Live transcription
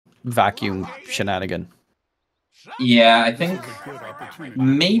vacuum shenanigan. Yeah, I think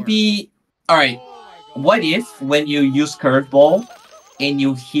maybe. All right. What if when you use curveball and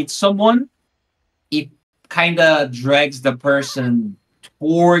you hit someone, it kind of drags the person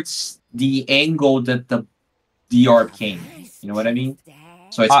towards the angle that the orb came. You know what I mean?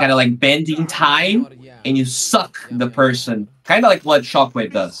 So it's kind of like bending time, and you suck the person, kind of like what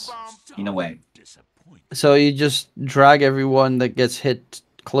Shockwave does, in a way. So you just drag everyone that gets hit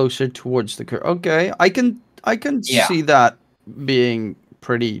closer towards the curve. Okay, I can Yeah. see that being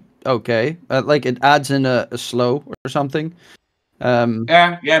pretty okay. Like it adds in a slow or something.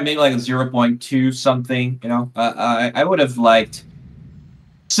 Yeah, maybe like 0.2 something. You know, I would have liked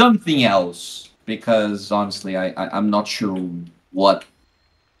something else because honestly, I'm not sure what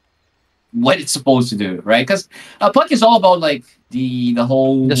it's supposed to do, right? Because Puck is all about like the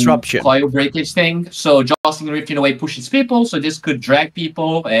whole Disruption. coil breakage thing. So Jostling Rift in a way pushes people, so this could drag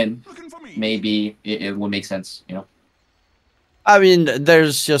people, and maybe it would make sense, you know. I mean,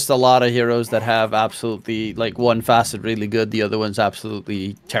 there's just a lot of heroes that have absolutely like one facet really good, the other one's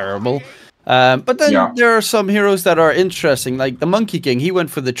absolutely terrible. But then there are some heroes that are interesting, like the Monkey King. He went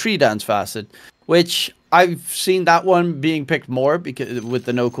for the tree dance facet, which I've seen that one being picked more because with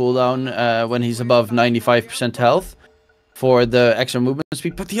the no cooldown when he's above 95% health for the extra movement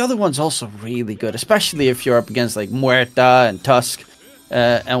speed. But the other one's also really good, especially if you're up against like Muerta and Tusk.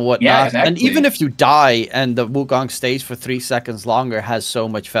 And whatnot. Yeah, exactly. And even if you die and the Wukong stays for 3 seconds longer, has so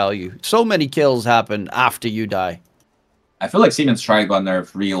much value. So many kills happen after you die. I feel like Siemens tried got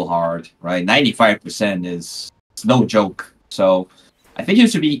nerfed real hard, right? 95% is no joke. So I think it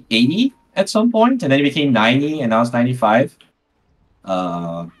used to be 80 at some point, and then it became 90, and now it's 95.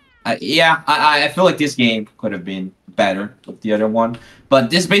 I feel like this game could have been better with the other one. But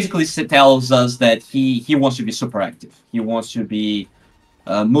this basically tells us that he wants to be super active. He wants to be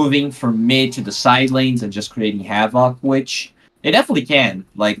moving from mid to the side lanes and just creating havoc, which they definitely can.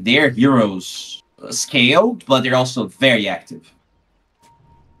 Like, their heroes scale, but they're also very active.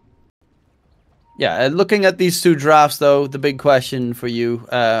 Yeah, looking at these two drafts, though, the big question for you,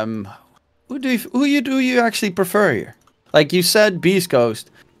 who do you actually prefer here? Like you said, Beast Coast,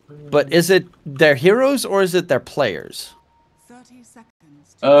 but is it their heroes or is it their players? 30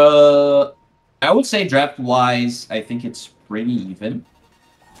 seconds. I would say draft-wise, I think it's pretty even.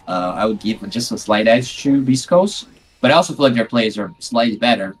 I would give just a slight edge to Beast Coast, but I also feel like their plays are slightly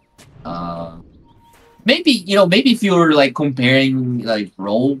better. Maybe if you're like comparing like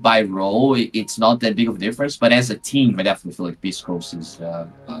role by role, it's not that big of a difference. But as a team, I definitely feel like Beast Coast is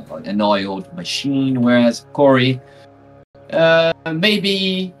an oiled machine, whereas Hokori,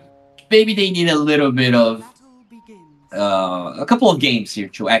 maybe they need a little bit of a couple of games here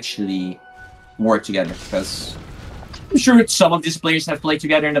to actually work together, because I'm sure some of these players have played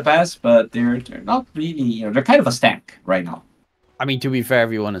together in the past, but they're not really, they're kind of a stack right now. I mean, to be fair,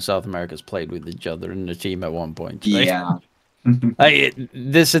 everyone in South America has played with each other in the team at one point. Right? Yeah.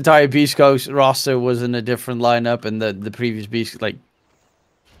 This entire Beast Coast roster was in a different lineup, and the previous Beast, like,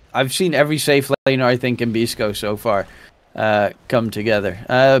 I've seen every safe laner, I think, in Beast Coast so far come together.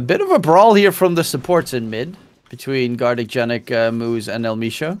 A bit of a brawl here from the supports in mid between Gardic, Janik, Moose, and El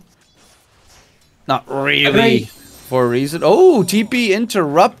Misho. Not really for a reason. Oh, TP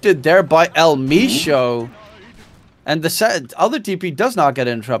interrupted there by El Misho. And the other TP does not get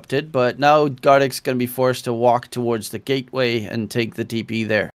interrupted, but now Gardic's going to be forced to walk towards the gateway and take the TP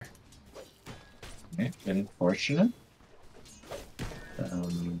there. Okay, unfortunate.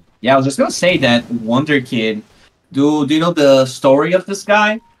 Yeah, I was just going to say that Wonder Kid, do you know the story of this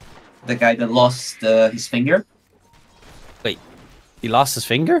guy? The guy that lost his finger? Wait, he lost his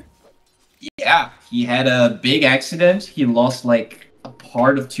finger? Yeah, he had a big accident. He lost like a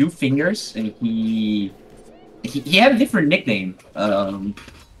part of 2 fingers, and he had a different nickname. I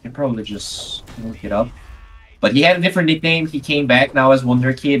probably just look it up. But he had a different nickname. He came back now as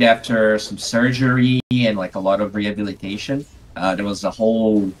Wonder Kid after some surgery and like a lot of rehabilitation. There was a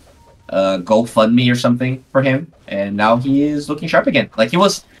whole GoFundMe or something for him, and now he is looking sharp again. Like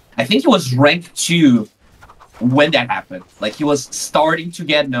I think he was ranked 2 when that happened. Like he was starting to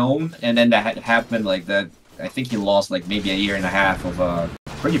get known, and then that happened like that. I think he lost like maybe a year and a half of a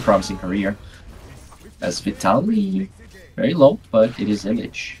pretty promising career. As Vitality, very low, but it is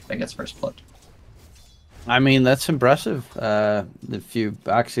Image that gets first blood. I mean, that's impressive. If you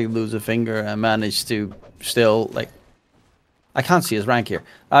actually lose a finger and manage to still, like... I can't see his rank here.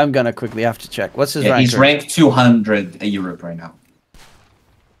 I'm going to quickly have to check. What's his rank? He's ranked 200 in Europe right now.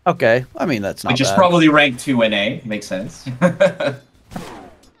 Okay, I mean, that's not Which is bad. probably ranked 2 NA. Makes sense.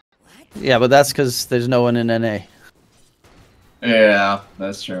 Yeah, but that's because there's no one in NA. Yeah,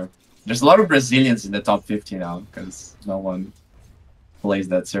 that's true. There's a lot of Brazilians in the top 50 now because no one plays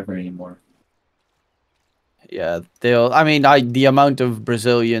that server anymore. Yeah, I mean, the amount of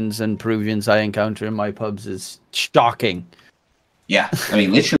Brazilians and Peruvians I encounter in my pubs is shocking. Yeah, I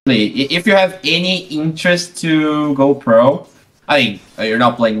mean, literally, if you have any interest to go pro, I mean, you're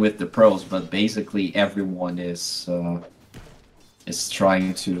not playing with the pros, but basically everyone is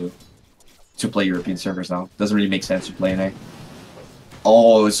trying to play European servers now. Doesn't really make sense to play NA.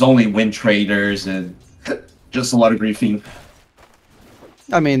 Oh, it's only win traders and just a lot of griefing.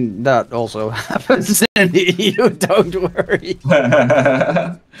 I mean, that also happens in the EU, don't worry.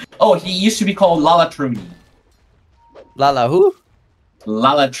 Oh, he used to be called Lala Truni. Lala who?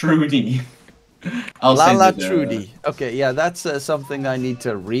 Lala Truni. Lala Trudy. Okay, yeah, that's something I need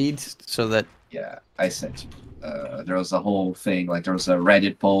to read so that... Yeah, I sent you. There was a whole thing, like there was a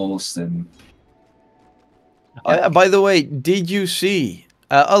Reddit post and... Yeah. By the way, did you see...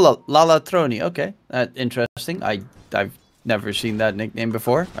 Lala Troni, okay. Interesting. I've never seen that nickname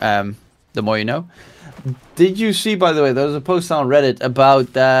before. The more you know. Did you see, by the way, there was a post on Reddit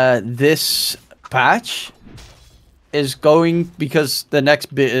about this patch is going, because the next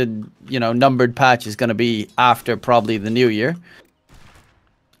numbered patch is going to be after probably the new year.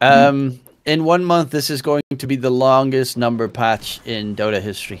 In 1 month, this is going to be the longest number patch in Dota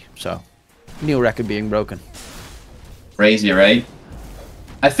history. So, new record being broken. Crazy, right?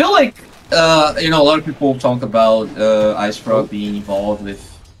 I feel like, a lot of people talk about IceFrog being involved with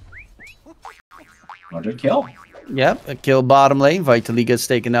another kill. Yeah, a kill bottom lane. Vitally gets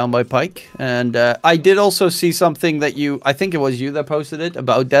taken down by Pyke. And I did also see something that I think it was you that posted it,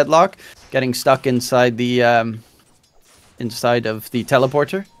 about Deadlock getting stuck inside the inside of the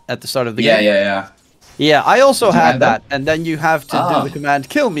teleporter at the start of the game. Yeah. Yeah, I also had that. And then you have to do the command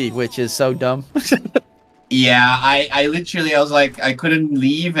kill me, which is so dumb. Yeah, I literally, I was like, I couldn't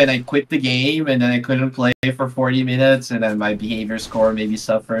leave and I quit the game and then I couldn't play for 40 minutes and then my behavior score maybe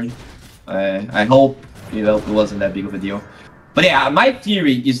suffered. I hope it wasn't that big of a deal. But yeah, my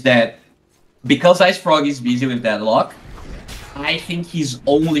theory is that because IceFrog is busy with Deadlock, I think he's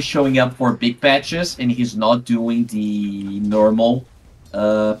only showing up for big patches and he's not doing the normal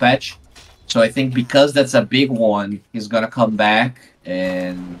patch. So I think because that's a big one, he's gonna come back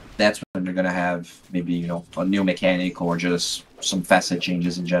and that's when they're gonna have maybe, a new mechanic or just some facet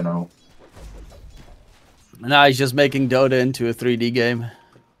changes in general. Now he's just making Dota into a 3D game.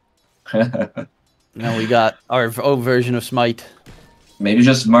 Now we got our own version of Smite. Maybe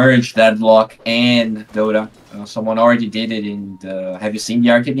just merge Deadlock and Dota. Someone already did it in the... Have you seen the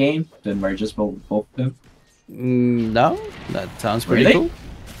arcade game that merges both of them? No, that sounds pretty Really? cool.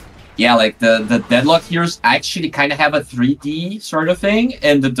 Yeah, like the Deadlock heroes actually kind of have a 3D sort of thing,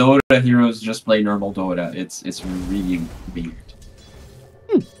 and the Dota heroes just play normal Dota. It's really weird.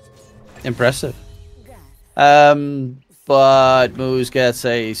 Impressive. But Moose gets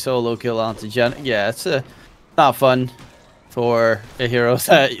a solo kill onto Jen. Yeah, it's not fun for a hero.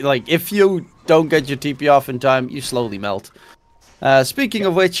 Like, if you don't get your TP off in time, you slowly melt. Speaking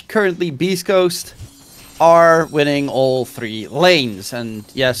of which, currently Beast Coast are winning all 3 lanes. And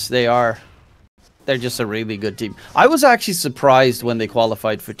yes, they are. They're just a really good team. I was actually surprised when they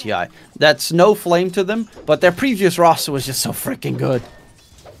qualified for TI. That's no flame to them, but their previous roster was just so freaking good.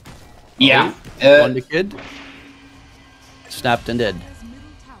 Yeah. Won the kid. Snapped and dead.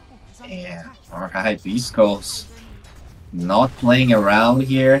 Yeah. Alright, Beast Coast. Not playing around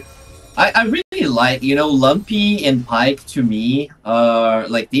here. I really like, Lumpy and Pyke to me,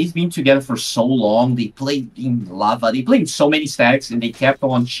 like they've been together for so long. They played in Lava. They played in so many stacks and they kept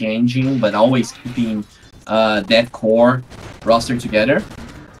on changing, but always keeping that core roster together.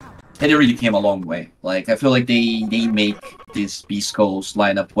 And it really came a long way. Like, I feel like they make this Beast Coast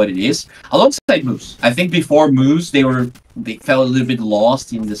lineup what it is. Alongside Moose. I think before Moose, they felt a little bit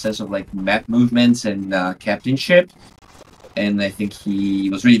lost in the sense of like map movements and captainship. And I think he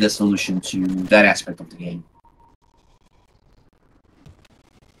was really the solution to that aspect of the game.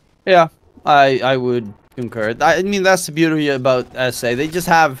 Yeah, I would concur. I mean, that's the beauty about SA. They just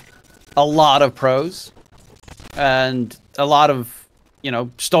have a lot of pros and a lot of,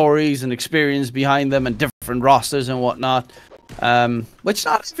 stories and experience behind them and different rosters and whatnot, which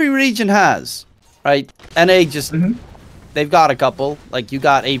not every region has, right? NA just, they've got a couple. Like, you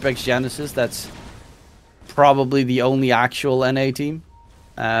got Apex Genesis, that's probably the only actual NA team.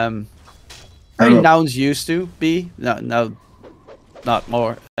 I mean, Nouns used to be. No, not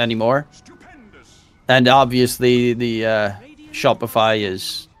more anymore. And obviously, the Shopify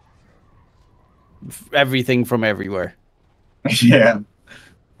is everything from everywhere. Yeah.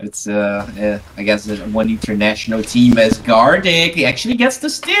 It's I guess one international team as Gardic actually gets the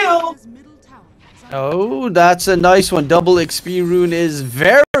steal. Oh, that's a nice one. Double XP rune is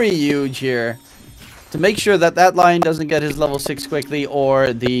very huge here. To make sure that that lion doesn't get his level 6 quickly,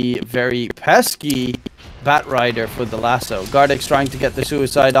 or the very pesky Bat Rider for the lasso. Gardic's trying to get the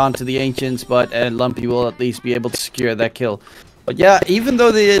suicide onto the Ancients, but Lumpy will at least be able to secure that kill. But yeah, even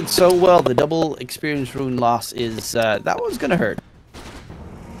though they did so well, the double experience rune loss is, that was gonna hurt.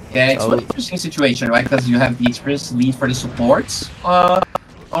 Yeah, it's an interesting situation, right? Because you have the experience lead for the supports on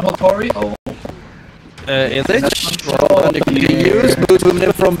Hokori. Oh. Illich continues, moving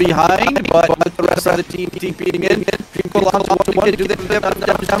in from behind, but with the rest of the team beating in. People on one, do they have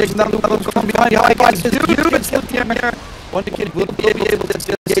damage down from behind? High guys, but still here. One kid will be able to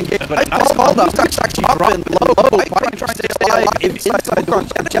still get, but now called up, actually dropping low. Trying to stay alive inside the gun.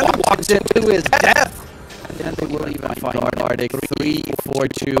 Walks into his death. And they will even find Arctic.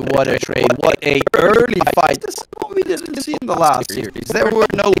 3-4-2. What a trade. What a early fight. This is what we didn't see in the last series. There were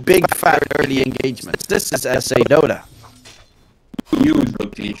no big fat early engagements. This is SA Dota. Huge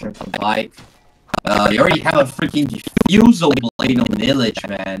rotation from Mike. You already have a freaking defusal blade on Illich,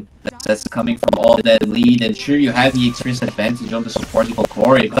 man. That's coming from all that lead. And sure, you have the experience advantage on the supporting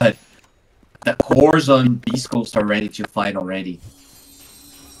Hokori, but the cores on beastcoast are ready to fight already.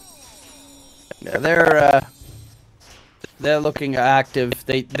 Yeah, they're looking active.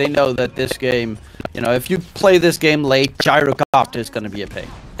 They know that this game, you know, if you play this game late, Gyrocopter is going to be a pain.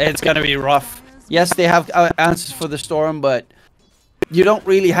 It's going to be rough. Yes, they have answers for the Storm, but you don't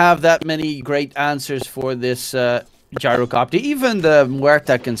really have that many great answers for this Gyrocopter. Even the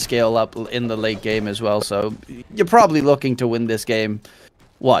Muerta can scale up in the late game as well, so you're probably looking to win this game,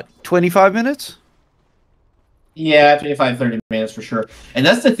 what, 25 minutes? Yeah, 25-30 minutes for sure. And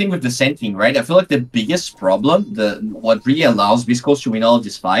that's the thing with the Sentting, right? I feel like the biggest problem, what really allows beastcoast to win all of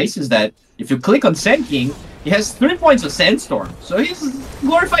these fights, is that if you click on Sentting, he has 3 points of Sandstorm. So he's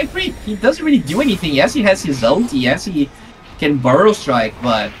glorified creep. He doesn't really do anything. Yes, he has his ulti. Yes, he can Burrow Strike,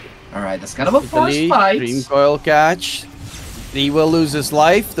 but alright, that's kind of a forced fight. Dream Coil catch. He will lose his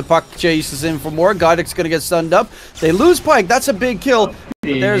life. The puck chases in for more. Godic's gonna get stunned up. They lose Pike. That's a big kill.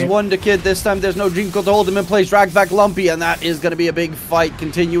 There's Wonder Kid. This time there's no Dream Coil to hold him in place. Drag back Lumpy, and that is gonna be a big fight.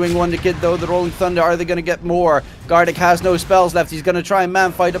 Continuing Wonder Kid though. The Rolling Thunder, are they gonna get more? Gardic has no spells left. He's gonna try and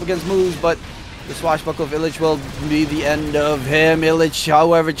man fight up against moves, but the swashbuckle of Illich will be the end of him. Illich,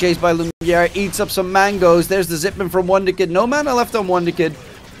 however, chased by Lumiere, eats up some mangoes. There's the zipman from Wonder Kid. No mana left on Wonder Kid.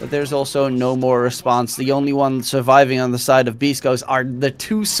 But there's also no more response. The only one surviving on the side of beastcoast are the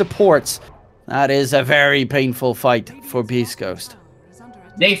two supports. That is a very painful fight for beastcoast.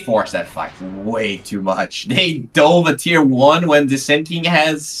 They forced that fight way too much. They dove a tier 1 when the Sentting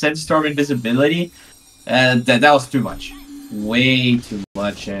has Sandstorm invisibility. And that was too much. Way too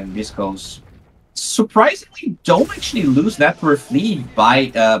much. And beastcoast surprisingly don't actually lose that per lead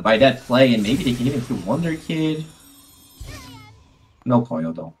by that play. And maybe they can even kill Wonder Kid. No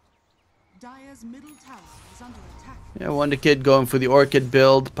coil though. Yeah, Wonder Kid going for the Orchid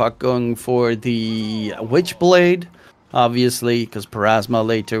build, Puck going for the Witchblade, obviously, because Parasma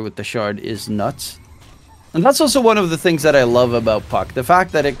later with the Shard is nuts. And that's also one of the things that I love about Puck. The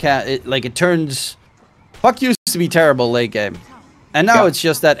fact that it turns... Puck used to be terrible late game. And now it's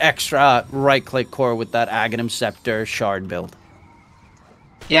just that extra right-click core with that Aghanim Scepter Shard build.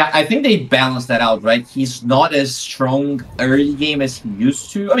 Yeah, I think they balanced that out, right? He's not as strong early game as he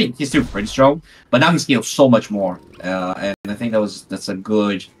used to. I mean, he's still pretty strong, but now he scales so much more. And I think that's a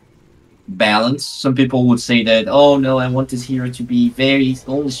good balance. Some people would say that, oh no, I want this hero to be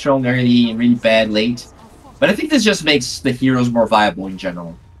only strong early and really bad late. But I think this just makes the heroes more viable in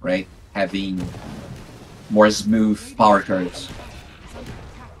general, right? Having more smooth power curves.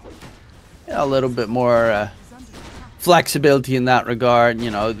 Yeah, a little bit more... flexibility in that regard. You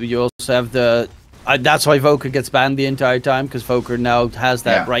know, you also have the that's why Voker gets banned the entire time, because Voker now has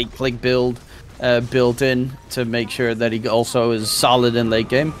that right click build built in to make sure that he also is solid in late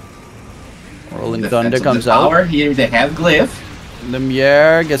game. Rolling Thunder comes out. Here they have Glyph.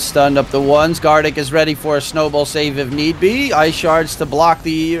 Lumiere gets stunned up the ones. Gardic is ready for a snowball save if need be. Ice shards to block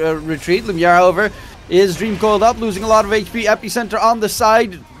the retreat. Lumiere, however, is Dream Coiled up, losing a lot of HP. Epicenter on the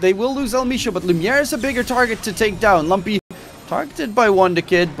side. They will lose El Misho, but Lumiere is a bigger target to take down. Lumpy targeted by Wonder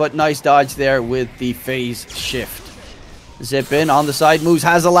Kid, but nice dodge there with the phase shift. Zip in on the side. Moves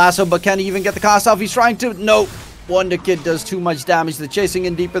has a lasso, but can he even get the cast off? He's trying to. No. Wonder Kid does too much damage. The chasing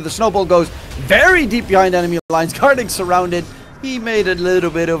in deeper. The snowball goes very deep behind enemy lines. Gardic surrounded. He made a little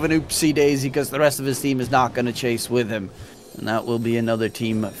bit of an oopsie daisy because the rest of his team is not going to chase with him. And that will be another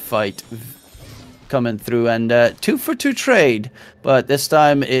team fight. coming through, and 2 for 2 trade, but this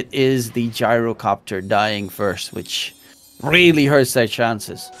time it is the gyrocopter dying first, which really hurts their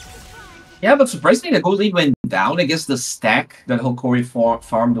chances. Yeah, but surprisingly, the gold lead went down. I guess the stack that Hokori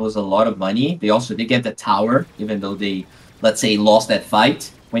farmed was a lot of money. They also did get the tower, even though they, let's say, lost that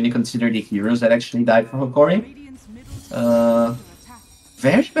fight when you consider the heroes that actually died for Hokori.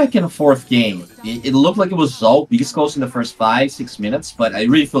 Very back in the 4th game. It looked like it was all Beast Coast in the first 5-6 minutes, but I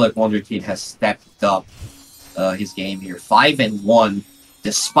really feel like Wonder Kid has stepped up his game here. 5-1,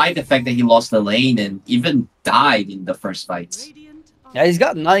 despite the fact that he lost the lane and even died in the first fights. Yeah, he's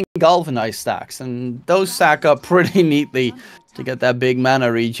got 9 galvanized stacks, and those stack up pretty neatly to get that big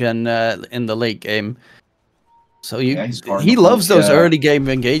mana regen in the late game. So he loves those early game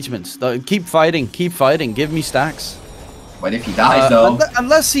engagements. Keep fighting, give me stacks. What if he dies though?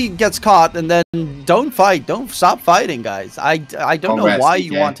 Unless he gets caught, and then don't fight. Don't stop fighting, guys. I don't know why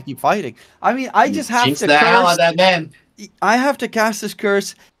you want to keep fighting. I mean, I just have to curse. That man. I have to cast this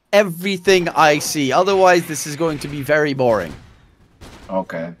curse everything I see. Otherwise, this is going to be very boring.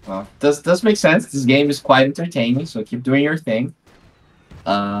 Okay, well, does make sense. This game is quite entertaining, so keep doing your thing.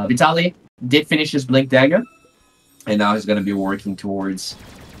 Vitaly did finish his Blink Dagger, and now he's gonna be working towards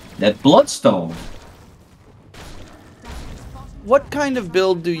that Bloodstone. What kind of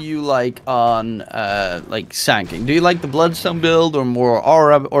build do you like on like Sanking? Do you like the Bloodstone build or more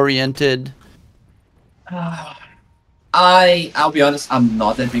aura oriented? I'll be honest, I'm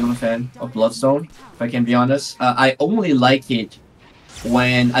not that big of a fan of Bloodstone, if I can be honest. I only like it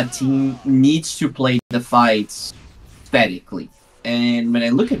when a team needs to play the fights statically. And when I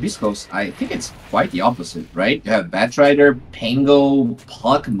look at Beast Coast, I think it's quite the opposite, right? You have Batrider, Pango,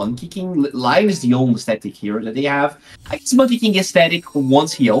 Puck, Monkey King. Lion is the only static hero that they have. I guess Monkey King is static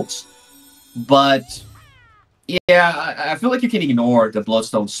once he ults. But yeah, I feel like you can ignore the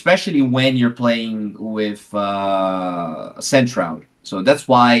Bloodstone, especially when you're playing with Sandshroud. So that's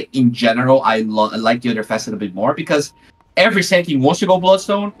why, in general, I like the other facet a bit more, because every Sand King wants to go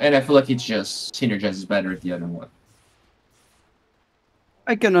Bloodstone, and I feel like it just synergizes better with the other one.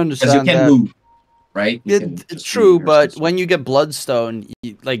 I can understand because you can that. move, right? It's true, but when you get Bloodstone,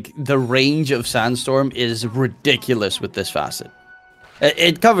 like the range of Sandstorm is ridiculous with this facet.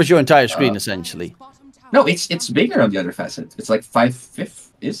 It covers your entire screen essentially. No, it's bigger on the other facet. It's like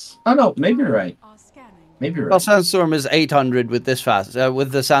 5/5 is. Oh no, maybe you're right. Maybe you're right. Well, Sandstorm is 800 with this facet.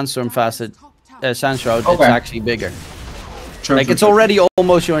 With the Sandstorm facet, Sandshroud, it's actually bigger. True, it's already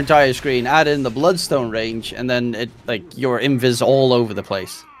almost your entire screen. Add in the Bloodstone range, and then your invis all over the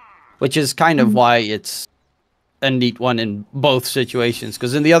place, which is kind of why it's a neat one in both situations.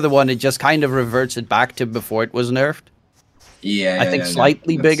 Because in the other one, it just kind of reverts it back to before it was nerfed. Yeah, I think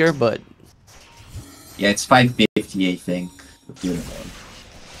slightly bigger, but yeah, it's 550, I think.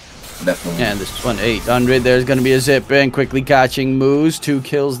 Definitely. And this one 800. There's going to be a zip in, quickly catching moves. 2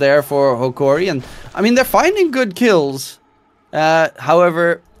 kills there for Hokori, and I mean they're finding good kills.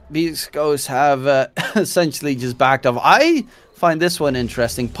 However, these ghosts have essentially just backed off. I find this one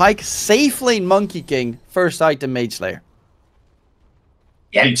interesting. Pyke safe lane Monkey King, first item Mage Slayer.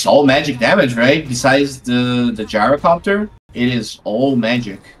 Yeah, it's all magic damage, right? Besides the gyrocopter, it is all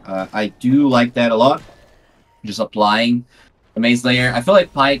magic. I do like that a lot. Just applying the Maze Layer. I feel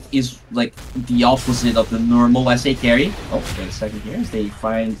like Pyke is like the opposite of the normal SA carry. Oh, wait a second here. They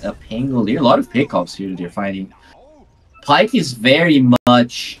find a Pangolier. A lot of pickups here that they're finding. Pyke is very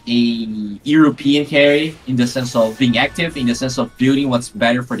much a European carry in the sense of being active, in the sense of building what's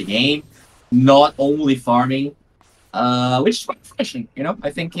better for the game, not only farming, which is quite refreshing, you know?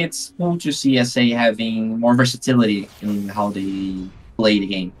 I think it's cool to see SA having more versatility in how they play the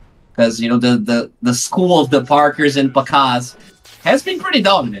game. Because, you know, the school of the Parkers and Pakas has been pretty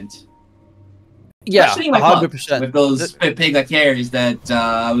dominant. Yeah, especially in my 100%. Club, with those Pega carries that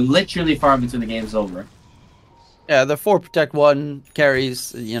will literally farm until the game's over. Yeah, the 4 Protect 1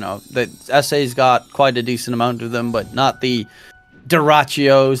 carries, you know, the SA's got quite a decent amount of them, but not the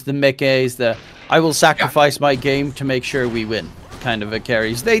Durachios, the Mickeys, the I will sacrifice my game to make sure we win kind of a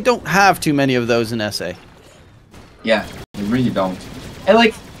carries. They don't have too many of those in SA. Yeah, they really don't. And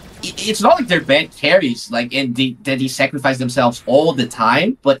like, it's not like they're bad carries, like, and that they sacrifice themselves all the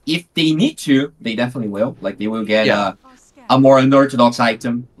time, but if they need to, they definitely will. Like, they will get a more unorthodox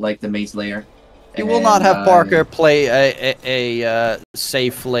item, like the Maze Layer. You will not have Parker play a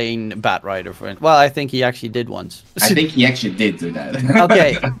safe lane Batrider for it. Well, I think he actually did once. I think he actually did do that.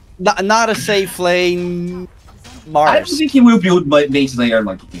 Okay, not a safe lane Mars. I don't think he will build Maze Layer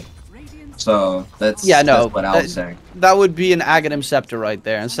Monkey King. So that's that's what I was saying. That would be an Aghanim Scepter right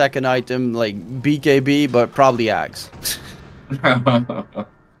there, and second item like BKB, but probably Ags.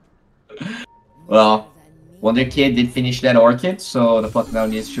 Well, Wonder Kid did finish that Orchid, so the Puck now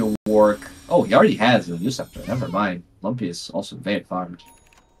needs to work. Oh, he already has a Uceptor. Never mind. Lumpy is also very farmed.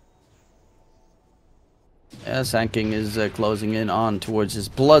 Yeah, Sand King is closing in on towards his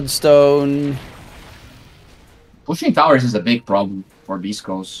Bloodstone. Pushing towers is a big problem for Beast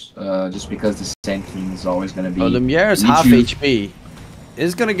Coast, just because the Sand King is always going to be... Oh, Lumiere's half HP.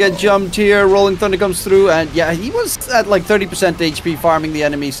 Is going to get jumped here. Rolling Thunder comes through, and yeah, he was at like 30% HP farming the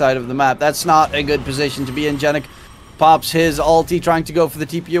enemy side of the map. That's not a good position to be in. Genic pops his ulti, trying to go for the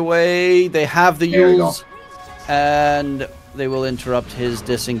TP away. They have the Yules, and they will interrupt his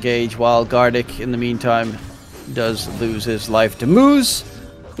disengage, while Gardic, in the meantime, does lose his life to Moose,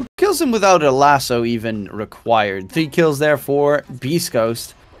 who kills him without a lasso even required. 3 kills there for Beast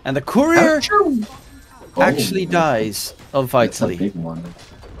Coast, and the Courier actually dies of Vitally. That's a big one.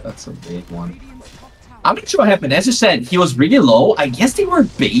 That's a big one. I'm not sure what happened. As you said, he was really low. I guess they were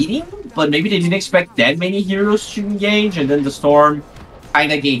baiting, but maybe they didn't expect that many heroes to engage, and then the Storm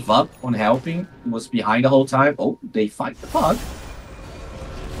kind of gave up on helping. He was behind the whole time. Oh, they fight the Puck.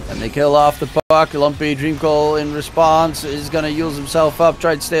 And they kill off the Puck. Lumpy Dreamcoil in response is going to use himself up,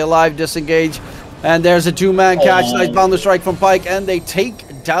 try to stay alive, disengage. And there's a 2-man catch. Nice bound the strike from Pyke, and they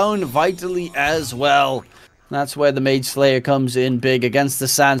take down Vitally as well. That's where the Mage Slayer comes in big against the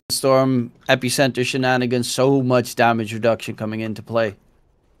Sandstorm. Epicenter shenanigans, so much damage reduction coming into play.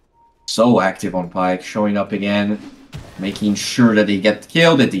 So active on Pyke, showing up again, making sure that they get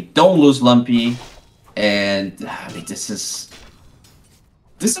killed, that they don't lose Lumpy. And I mean, this is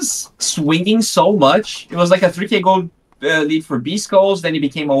swinging so much. It was like a 3k gold lead for Beast Coast, then it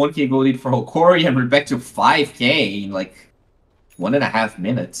became a 1k gold lead for Hokori, and we're back to 5k in like 1.5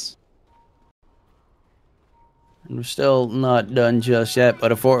 minutes. And we're still not done just yet,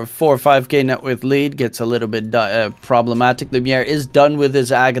 but a 4 or 5k net worth lead gets a little bit problematic. Lumiere is done with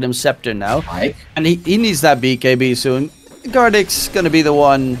his Aghanim Scepter now, and he needs that BKB soon. Gardic's going to be the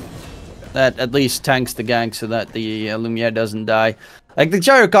one that at least tanks the gank so that the Lumiere doesn't die. Like, the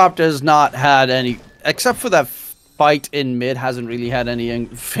Gyrocopter has not had any, except for that fight in mid, hasn't really had any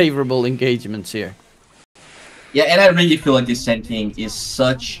favorable engagements here. Yeah, and I really feel like this Sand King is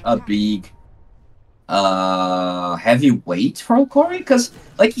such a big heavy weight for Hokori, because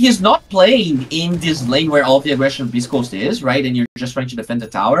like he's not playing in this lane where all the aggression of Beast Coast is, right? And you're just trying to defend the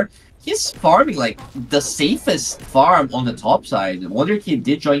tower. He's farming like the safest farm on the top side. Wonder Kid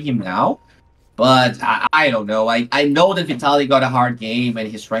did join him now, but I don't know. I know that Vitali got a hard game and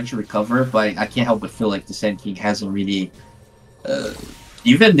he's trying to recover, but I can't help but feel like the Sand King hasn't really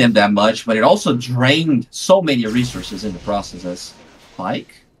given them that much, but it also drained so many resources in the process as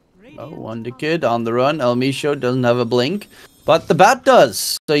Pyke. Oh, Wonder Kid on the run. El Misho doesn't have a blink, but the bat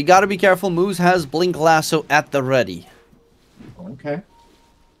does. So you gotta be careful. Moose has Blink Lasso at the ready. Okay.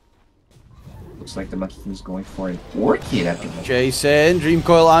 Looks like the Monkey King is going for an Orchid at the moment. Jason,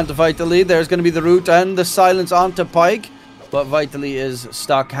 Dreamcoil onto Vitally. There's gonna be the root and the silence onto Pyke, but Vitally is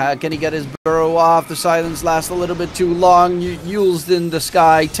stuck. Can he get his burrow off? The silence lasts a little bit too long. Yules in the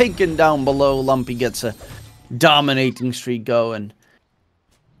sky, taken down below. Lumpy gets a dominating streak going.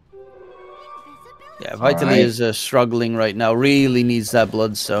 Yeah, Vitally is struggling right now. Really needs that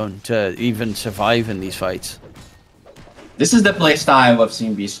Bloodstone to even survive in these fights. This is the playstyle I've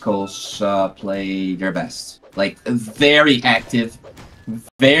seen Beast Coast play their best. Like, very active,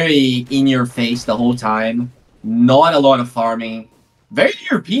 very in your face the whole time. Not a lot of farming. Very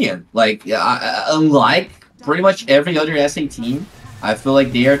European. Like, unlike pretty much every other SA team, I feel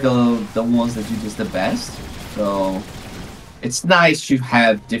like they are the ones that do this the best. So it's nice to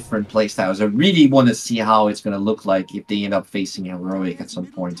have different playstyles. I really want to see how it's going to look like if they end up facing Heroic at some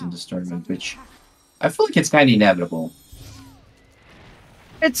point in this tournament, which I feel like it's kind of inevitable.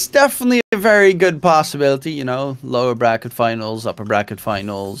 It's definitely a very good possibility, you know, lower bracket finals, upper bracket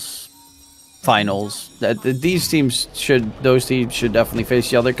finals, these teams those teams should definitely face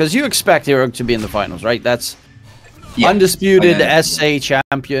each other, because you expect Heroic to be in the finals, right? That's undisputed SA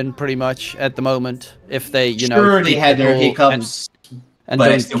champion pretty much at the moment. If they, you know, sure, they had their hiccups and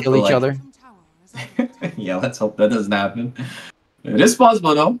don't kill each other. Yeah, let's hope that doesn't happen. It is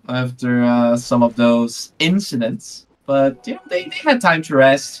possible though, after some of those incidents. But you know, they had time to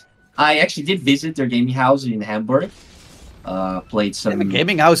rest. I actually did visit their gaming house in Hamburg. Played some. The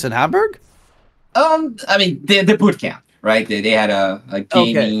gaming house in Hamburg? I mean the boot camp, right? They had a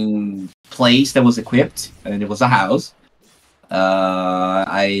gaming place that was equipped, and it was a house.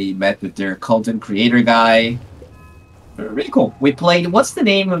 I met with their content creator guy. Really cool. We played. What's the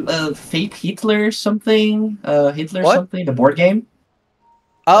name of Fake Hitler something? Something. The board game.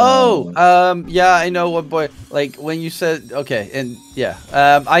 Oh, yeah, I know what boy. Like when you said okay, and yeah,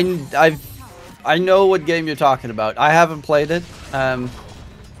 I've I know what game you're talking about. I haven't played it.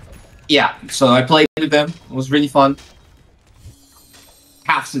 Yeah, so I played with them. It was really fun.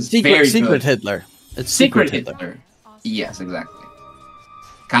 Caps is very Secret good. Hitler. It's Secret Hitler. Yes, exactly.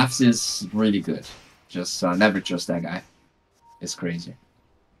 Caps is really good. Just never trust that guy. It's crazy.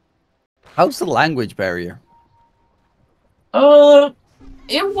 How's the language barrier?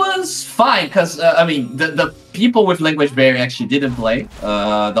 It was fine because I mean the people with language barrier actually didn't play.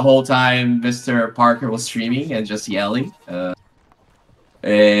 The whole time Mr. Parker was streaming and just yelling.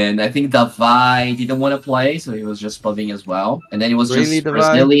 And I think Davai didn't want to play, so he was just pubbing as well. And then it was Really, just Davai?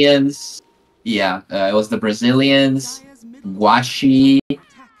 Brazilians. Yeah, it was the Brazilians, Washi,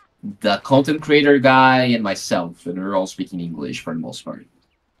 the content creator guy, and myself, and we were all speaking English for the most part.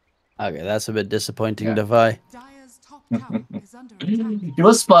 Okay, that's a bit disappointing, Yeah. Davai. Dire's top tower is under attack. He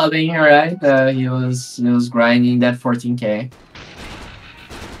was pubbing, alright. He was grinding that 14k.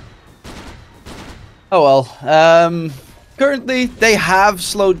 Oh well. Currently, they have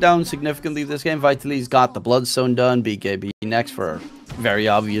slowed down significantly this game. Vitaly's got the Bloodstone done. BKB next for very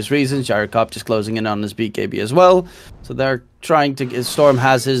obvious reasons. Gyrocop just closing in on his BKB as well. So they're trying to... Storm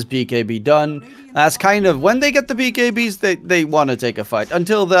has his BKB done. That's kind of... When they get the BKBs, they want to take a fight.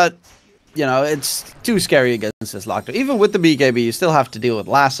 Until that, you know, it's too scary against this lockdown. Even with the BKB, you still have to deal with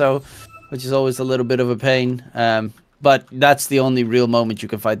Lasso, which is always a little bit of a pain. But that's the only real moment you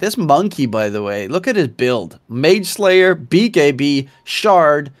can fight. This Monkey, by the way, look at his build. Mage Slayer, BKB,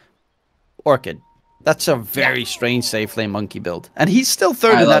 Shard, Orchid. That's a very strange safe lane Monkey build. And he's still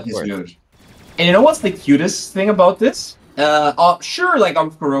third I in love that this worth. build. And you know what's the cutest thing about this? Sure, like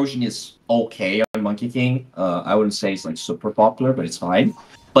our corrosion is okay on Monkey King. I wouldn't say it's like super popular, but it's fine.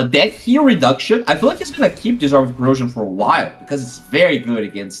 But that heal reduction, I feel like it's gonna keep this Arm of Corrosion for a while because it's very good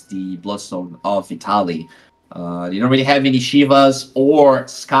against the Bloodstone of Vitaly. You don't really have any Shivas or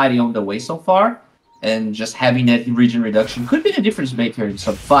Scotty on the way so far, and just having that region reduction could be the difference maker in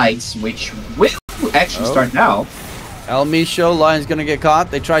some fights, which will actually start now. El Misho, Lion's gonna get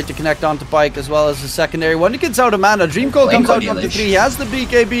caught. They tried to connect onto Pike as well as the secondary. When it gets out of mana, Dreamcoil comes out onto 3. He has the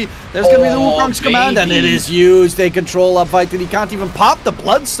BKB. There's gonna be the Wukong's command, and it is used. They control up Fight, and he can't even pop the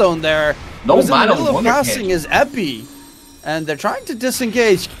Bloodstone there. No He was in the mana middle of Wonder casting Kid. his Epi. And they're trying to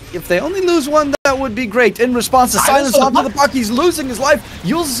disengage. If they only lose one, that would be great. In response, the silence onto the puck. He's losing his life.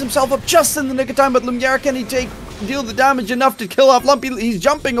 Uses himself up just in the nick of time. But Lumiere, can he deal the damage enough to kill off Lumpy? He's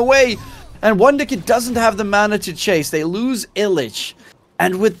jumping away. And Wonderkid doesn't have the mana to chase. They lose Illich.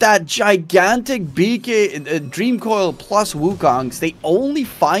 And with that gigantic Dreamcoil plus Wukongs, they only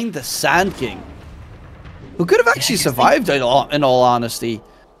find the Sand King. Who could have actually survived in all honesty.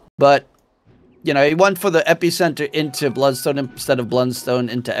 But... You know, he went for the epicenter into Bloodstone instead of Bloodstone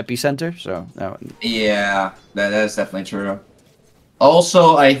into epicenter. So that one. Yeah, that's definitely true.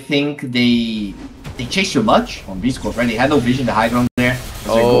 Also, I think they chased too much on beastcoast, right? They had no vision to hide on there.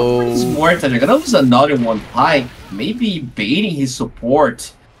 It's more they're gonna lose another one Pike, maybe baiting his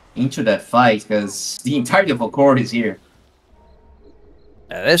support into that fight because the entirety of Hokori is here.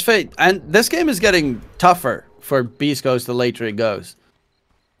 Yeah, that's fate. And this game is getting tougher for beastcoast the later it goes.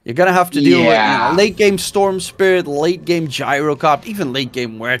 You're going to have to deal with late game Storm Spirit, late game Gyrocop, even late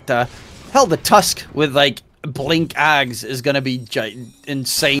game Huerta. Hell, the Tusk with like Blink Ags is going to be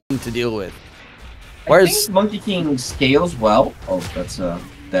insane to deal with. Whereas I think Monkey King scales well. Oh, that's a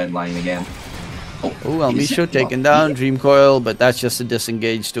dead line again. Oh, El Misho taken down, Dreamcoil, but that's just a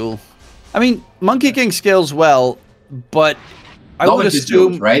disengage tool. I mean, Monkey King scales well, but I would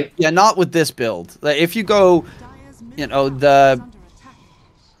assume, build, right? Yeah, not with this build. Like, if you go, you know, the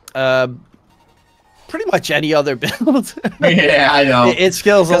pretty much any other build. Yeah, I know. It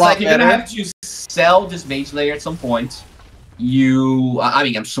scales a lot like, you're better. gonna have to sell this Mage Layer at some point. I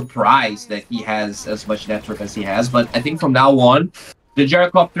mean, I'm surprised that he has as much network as he has, but I think from now on, the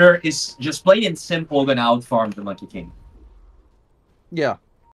Gyrocopter is just plain and simple gonna outfarm the Monkey King. Yeah.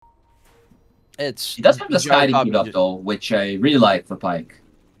 He does have the Scotty beat up though, which I really like for Pike.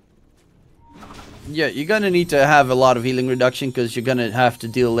 Yeah, you're gonna need to have a lot of healing reduction because you're gonna have to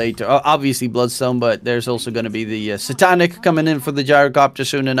deal later. Obviously Bloodstone, but there's also gonna be the Satanic coming in for the Gyrocopter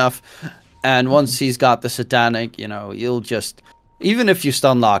soon enough. And once he's got the Satanic, you know, you'll just... Even if you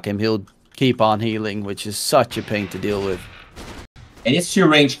stun lock him, he'll keep on healing, which is such a pain to deal with. And it's 2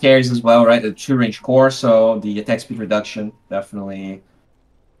 range carries as well, right? The 2 range core, so the attack speed reduction definitely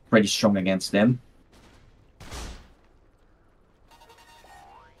pretty strong against them.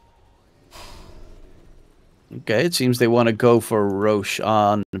 Okay, it seems they want to go for Roche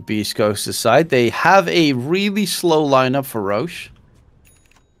on Beast Coast's side. They have a really slow lineup for Roche.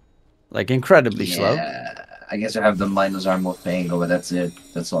 Like, incredibly slow. I guess you have the minus armor Fango, but that's it.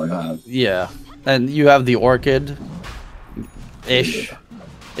 That's all you have. Yeah, and you have the Orchid-ish,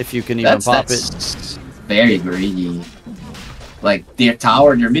 if you can even pop it. Very greedy. Like, their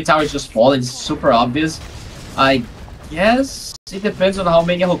mid tower is just falling, super obvious. I guess it depends on how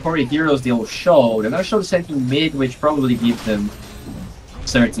many Hokori heroes they'll show. They're gonna show the second mid, which probably gives them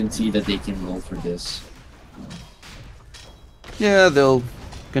certainty that they can roll for this. Yeah, they'll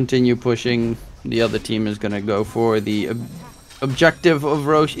continue pushing. The other team is gonna go for the objective of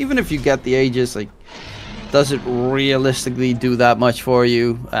Roche. Even if you get the Aegis, like, does it realistically do that much for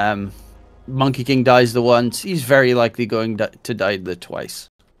you? Monkey King dies the once. He's very likely going to die the twice.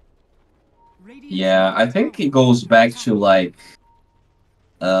 Yeah, I think it goes back to like,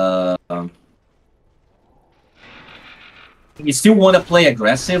 you still want to play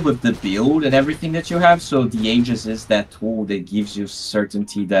aggressive with the build and everything that you have. So the Aegis is that tool that gives you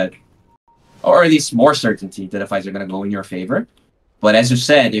certainty that, or at least more certainty that the fights are gonna go in your favor. But as you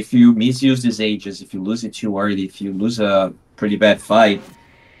said, if you misuse this Aegis, if you lose it too early, if you lose a pretty bad fight,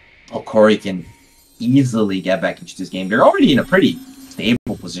 Hokori can easily get back into this game. They're already in a pretty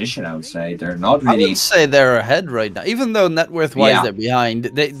stable position, I would say. They're not really... I would say they're ahead right now. Even though net worth-wise they're behind.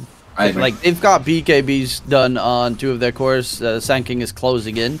 They've got BKBs done on 2 of their cores. Sand King is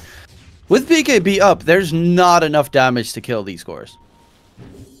closing in. With BKB up, there's not enough damage to kill these cores.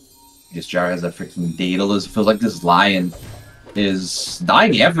 This Jar has a freaking Daedalus. It feels like this Lion is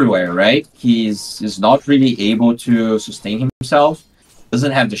dying everywhere, right? He's not really able to sustain himself.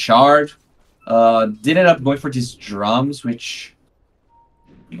 Doesn't have the shard. Did end up going for these drums, which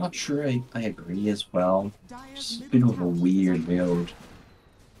I'm not sure I agree as well. Just a bit of a weird build.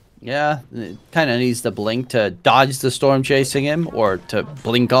 Yeah, it kind of needs to blink to dodge the storm chasing him, or to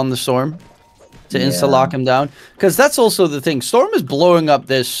blink on the storm to insta-lock him down. Because that's also the thing. Storm is blowing up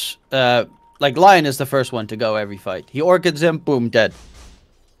this... like, Lion is the first one to go every fight. He Orchids him, boom, dead.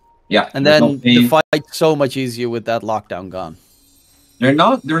 Yeah. And then the fight's so much easier with that lockdown gone. They're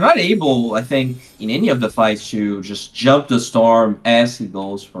not able, I think, in any of the fights to just jump the storm as he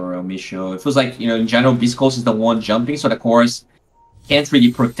goes for a Misho. It feels like, you know, in general, beastcoast is the one jumping, so the cores can't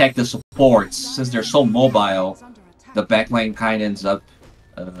really protect the supports since they're so mobile. The backline kind of ends up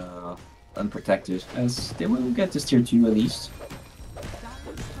unprotected, as they will get this tier 2 at least.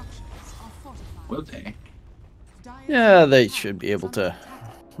 Will they? Yeah, they should be able to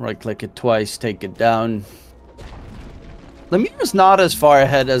right-click it twice, take it down. Lemir's not as far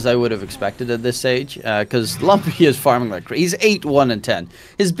ahead as I would have expected at this stage, because Lumpy is farming like crazy. He's 8, 1, and 10.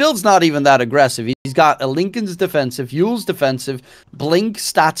 His build's not even that aggressive. He's got a Lincoln's defensive, Yule's defensive, Blink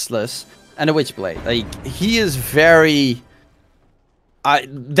statsless, and a Witchblade. Like, he is very...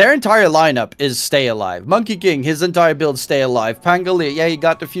 their entire lineup is stay alive. Monkey King, his entire build stay alive. Pangolier, yeah, he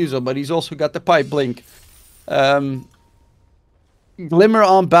got Diffusal, but he's also got the Pipe Blink. Glimmer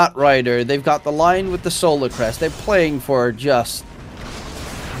on Bat Rider. They've got the Lion with the Solar Crest. They're playing for just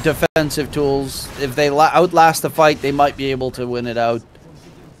defensive tools. If they outlast the fight, they might be able to win it out.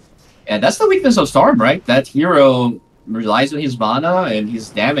 Yeah, that's the weakness of Storm, right? That hero relies on his mana, and his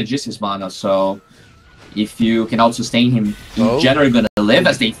damage is his mana, so if you can out-sustain him, he's generally gonna live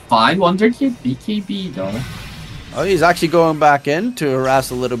as they find Wonder Kid BKB, though. Oh, he's actually going back in to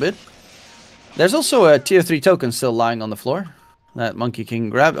harass a little bit. There's also a tier 3 token still lying on the floor. That Monkey King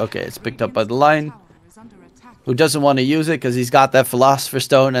grabbed. Okay, it's picked up by the Lion, who doesn't want to use it because he's got that Philosopher's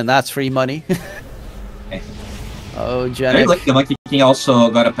Stone, and that's free money. Oh, Janet. Like the Monkey King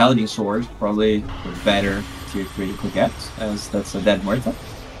also got a Paladin Sword, probably better tier 3 you could get, as that's a dead Muerta.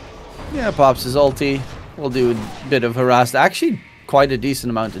 Yeah, pops his ulti. We'll do a bit of harass. Actually, quite a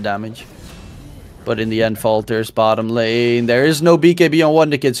decent amount of damage. But in the end, falters bottom lane. There is no BKB on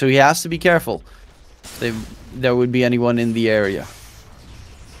Wonder Kid, so he has to be careful. There would be anyone in the area.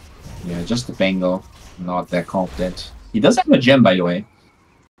 Yeah, just the Bango. Not that confident. He does have a gem, by the way.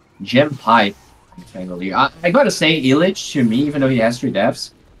 Gem Pipe. I gotta say, Illich, to me, even though he has 3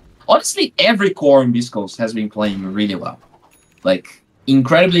 deaths, honestly, every core in beastcoast has been playing really well. Like,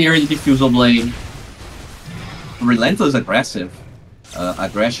 incredibly early Diffusal Blade. Relentless aggression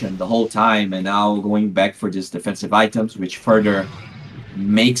the whole time, and now going back for these defensive items, which further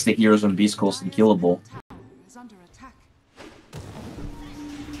makes the heroes on beastcoast unkillable.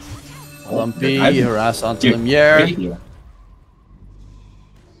 Lumpy, harass onto Lumiere.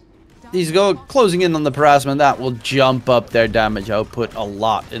 He's closing in on the harassment. That will jump up their damage output a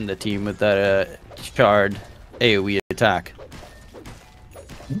lot in the team with that shard AoE attack.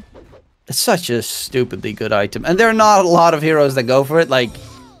 It's such a stupidly good item. And there are not a lot of heroes that go for it. Like,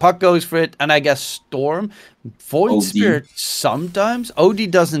 Puck goes for it, and I guess Storm. Void OD. Spirit sometimes.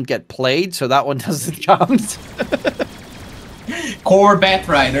 OD doesn't get played, so that one doesn't count. Core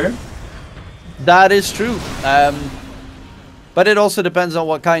Batrider. That is true. But it also depends on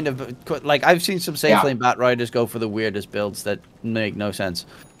what kind of... Like, I've seen some safe lane Batriders go for the weirdest builds that make no sense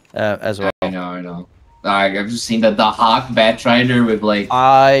as well. I know. I've just seen the Hawk Batrider with, like,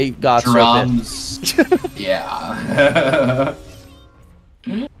 I got drums. Yeah.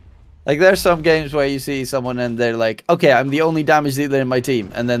 Like, there's some games where you see someone and they're like, okay, I'm the only damage dealer in my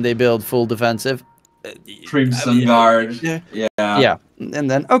team. And then they build full defensive. Crimson Guard. Yeah. Yeah. And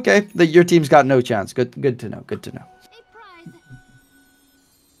then, okay, your team's got no chance. Good to know. Good to know.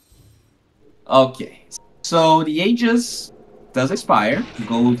 Okay. So the Aegis does expire.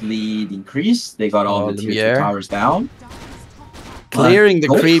 Gold lead increased. They got all the tier 2 towers down. Clearing the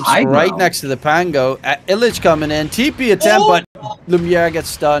creeps right ground. next to the Pango. Illich coming in. TP attempt, but Lumiere gets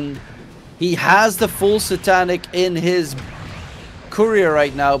stunned. He has the full Satanic in his courier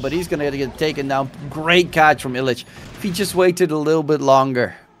right now, but he's going to get taken down. Great catch from Illich. If he just waited a little bit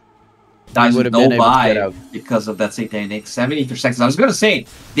longer, Dies would with have been no able to buy get out. because of that Satanic. 73 seconds. I was going to say,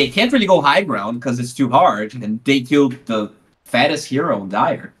 they can't really go high ground because it's too hard, and they killed the fattest hero in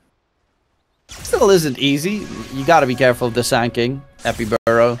Dire. Still isn't easy. You got to be careful of the Sanking, Epi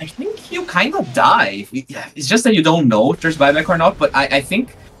Burrow. I think you kind of die. It's just that you don't know if there's buyback or not, but I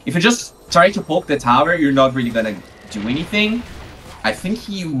think if you just try to poke the tower, you're not really going to do anything. I think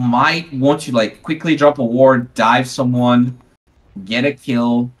you might want to, like, quickly drop a ward, dive someone, get a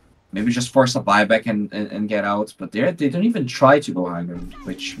kill, maybe just force a buyback and get out. But they don't even try to go high ground,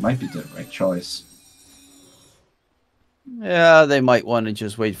 which might be the right choice. Yeah, they might want to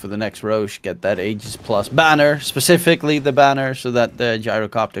just wait for the next Roche, get that Aegis Plus banner, specifically the banner, so that the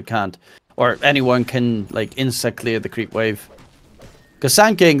Gyrocopter can't, or anyone can, like, insta-clear the creep wave. Because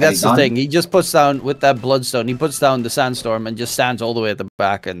Sand King, that's the thing, he just puts down, with that Bloodstone, he puts down the Sandstorm and just stands all the way at the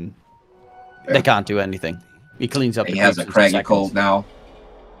back, and they can't do anything. He cleans up the He has a Craggy Cold now.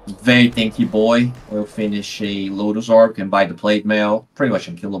 Very tanky boy. Will finish a Lotus Orb, can buy the Plate Mail. Pretty much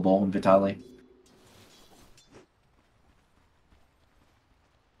unkillable in Vitali.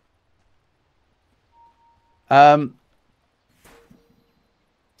 I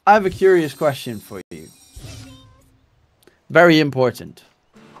have a curious question for you. Very important.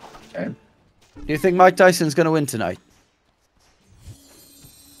 Okay. Do you think Mike Tyson's going to win tonight?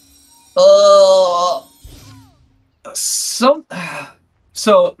 So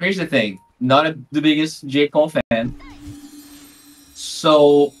here's the thing. Not the biggest Jake Paul fan.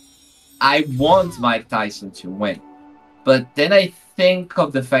 So I want Mike Tyson to win. But then I think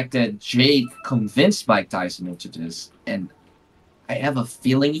of the fact that Jake convinced Mike Tyson into this, and I have a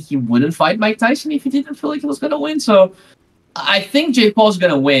feeling he wouldn't fight Mike Tyson if he didn't feel like he was going to win. So I think Jake Paul's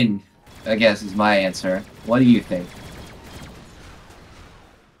going to win, I guess, is my answer. What do you think?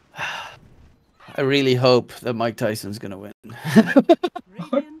 I really hope that Mike Tyson's going to win.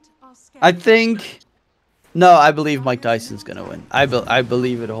 I think... No, I believe Mike Tyson's going to win. I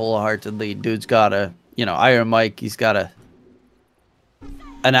believe it wholeheartedly. Dude's got a... You know, Iron Mike, he's got an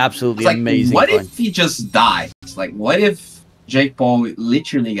absolutely amazing What point. if he just dies? Like, what if Jake Paul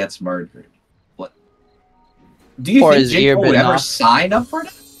literally gets murdered? What? Do you think Jake Paul would ever sign up for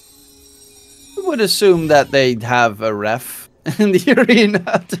that? I would assume that they'd have a ref in the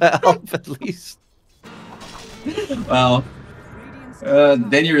arena to help at least. Well,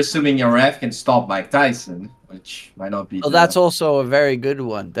 then you're assuming your ref can stop Mike Tyson, which might not be. Well, that's also a very good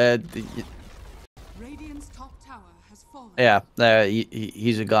one. Yeah,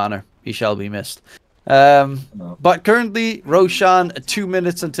 he's a goner. He shall be missed. But currently, Roshan, 2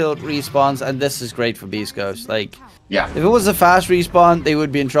 minutes until it respawns, and this is great for Beast Coast. Like, yeah, if it was a fast respawn, they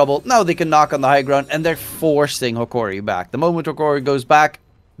would be in trouble. Now they can knock on the high ground, and they're forcing Hokori back. The moment Hokori goes back,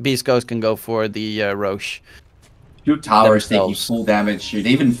 Beast Coast can go for the Roche. 2 towers taking full damage. They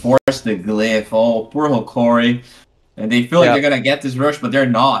even forced the glyph. Oh, poor Hokori. And they feel like they're gonna get this rush, but they're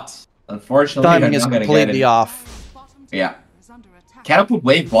not. Unfortunately, timing is completely off. Yeah. Catapult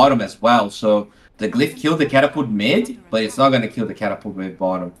wave bottom as well, so the glyph killed the catapult mid, but it's not gonna kill the catapult wave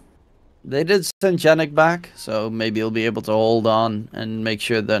bottom. They did send Janik back, so maybe he'll be able to hold on and make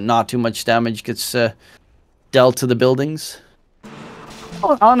sure that not too much damage gets dealt to the buildings.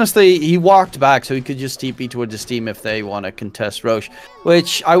 Well, honestly, he walked back, so he could just TP towards his team if they want to contest Roche,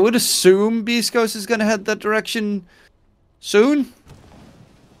 which I would assume Beast Coast is going to head that direction soon.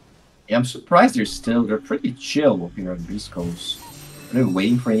 Yeah, I'm surprised they're pretty chill walking around Beast Coast. Are they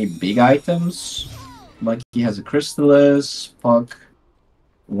waiting for any big items? Monkey has a Crystallis, Puck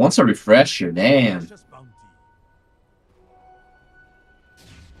wants a refresher, damn.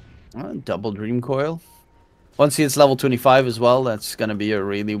 Double Dream Coil. Once he hits level 25 as well, that's going to be a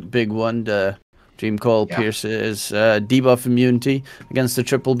really big one. The Dream Coil pierces debuff immunity against the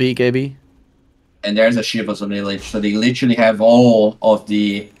triple BKB. And there's a Shivas on the village, so they literally have all of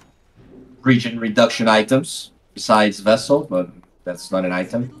the region reduction items besides Vessel, but that's not an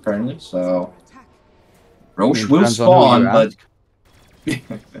item currently, so Roche will spawn, but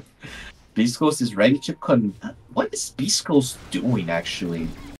Beast Coast is ready to What is Beast Coast doing, actually?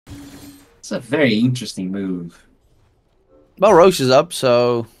 It's a very interesting move. Well, Roche is up,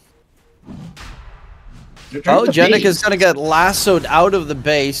 so... Oh, Jenik is going to get lassoed out of the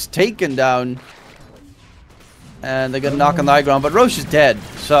base, taken down. And they're going to knock on the high ground, but Roche is dead.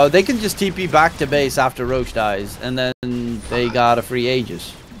 So they can just TP back to base after Roche dies, and then they got a free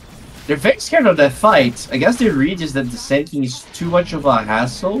Aegis. They're very scared of that fight. I guess they realize that the Sentinel is too much of a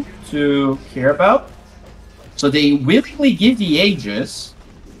hassle to care about. So they willingly give the Aegis.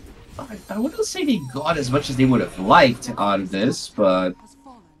 I wouldn't say they got as much as they would have liked out of this, but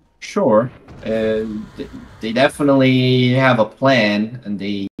sure. They definitely have a plan, and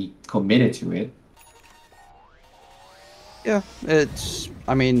they committed to it. Yeah, it's,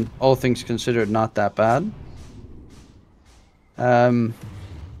 I mean, all things considered, not that bad.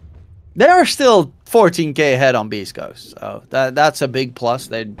 They are still 14k ahead on Beast Coast, so that's a big plus.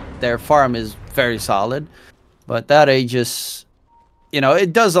 Their farm is very solid, but that Aegis, you know,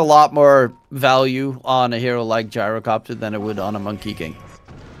 it does a lot more value on a hero like Gyrocopter than it would on a Monkey King.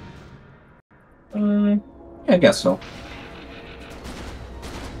 Yeah, I guess so.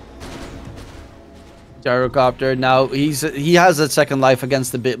 Gyrocopter, now he has a second life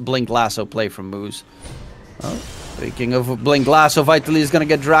against the Blink Lasso play from Moose. Oh, speaking of Blink Lasso, Vitally is going to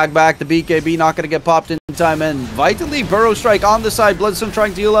get dragged back. The BKB not going to get popped in time. And Vitally, Burrow Strike on the side. Bloodstone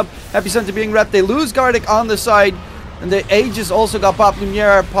trying to heal up. Epicenter being repped. They lose Gardic on the side. And the Aegis also got popped.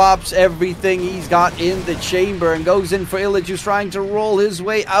 Lumiere pops everything he's got in the chamber and goes in for Illich, who's trying to roll his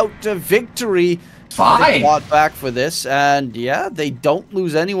way out to victory. Fine. They fought back for this, and yeah, they don't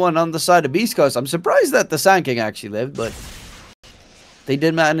lose anyone on the side of Beast Coast. I'm surprised that the Sand King actually lived, but they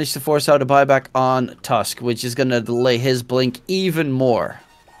did manage to force out a buyback on Tusk, which is going to delay his blink even more.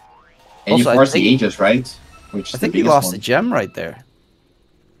 And also, you forced the Aegis, right? Which I think he lost a gem right there.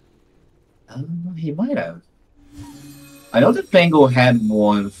 He might have. I know that Pango had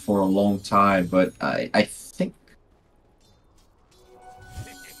one for a long time, but I think...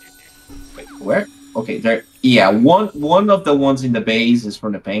 Wait, where? Okay, there. Yeah, one of the ones in the base is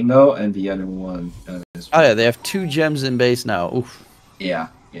from the Pango, and the other one is. Oh yeah, they have 2 gems in base now. Oof. Yeah,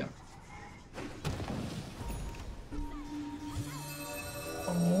 yeah.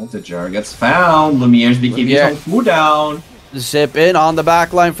 Oh, the jar gets found. Lumiere's BKB on cooldown. Zip in on the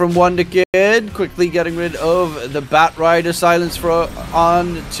back line from Wonder Kid, quickly getting rid of the Bat Rider. Silence for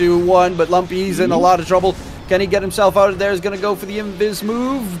on to 1, but Lumpy's in a lot of trouble. Can he get himself out of there? Is going to go for the Invis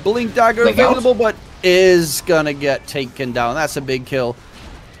move. Blink Dagger available, but is going to get taken down. That's a big kill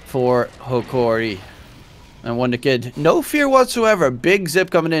for Hokori. And Wonder Kid, no fear whatsoever. Big Zip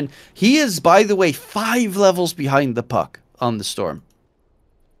coming in. He is, by the way, 5 levels behind the puck on the Storm.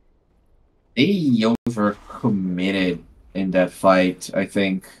 They overcommitted in that fight, I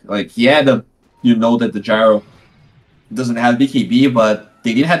think. Like, yeah, you know that the Gyro doesn't have BKB, but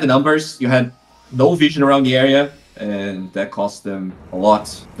they didn't have the numbers. You had no vision around the area, and that cost them a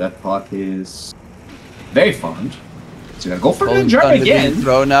lot. That pot is very fun. So you're gonna go for the Gyro again.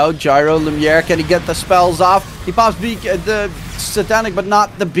 Throw now, Gyro, Lumiere, can he get the spells off? He pops the Satanic, but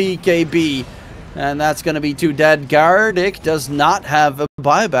not the BKB. And that's gonna be 2 dead. Gardic does not have a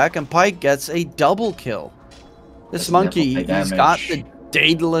buyback, and Pike gets a double kill. This monkey, he's got the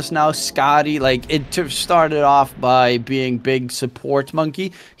Daedalus now, Scotty. Like, it started off by being big support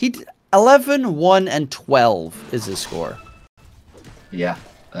monkey. He 11, 1, and 12 is his score. Yeah,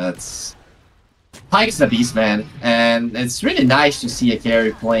 that's... Pike's the beast, man. And it's really nice to see a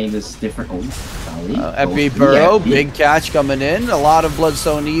carry playing this different... Epi Burrow, big catch coming in. A lot of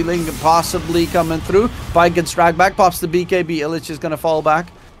Bloodstone healing possibly coming through. Pike gets dragged back, pops the BKB. Illich is going to fall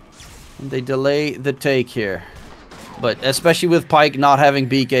back. And they delay the take here. But especially with Pike not having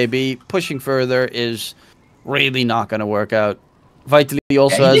BKB, pushing further is really not going to work out. Vitally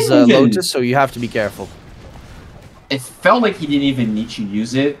also has Lotus, so you have to be careful. It felt like he didn't even need to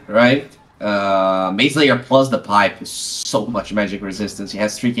use it, right? Maze Layer plus the pipe is so much magic resistance. He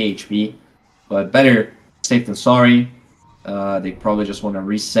has 3k HP, but better safe than sorry. They probably just want to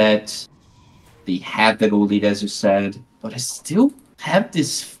reset. They have the goal lead, as you said, but I still have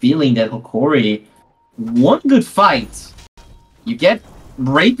this feeling that Hokori, one good fight, you get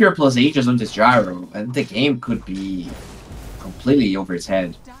Rapier plus Aegis on this Gyro, and the game could be completely over its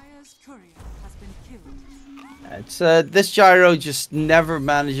head. It's this gyro just never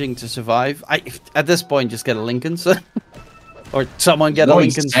managing to survive. At this point just get a Lincoln's or someone get a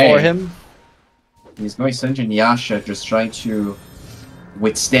Lincoln's for him. He's going Sunjin Yasha, just trying to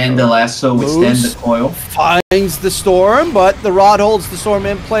withstand the lasso, withstand the coil. Finds the storm, but the rod holds the storm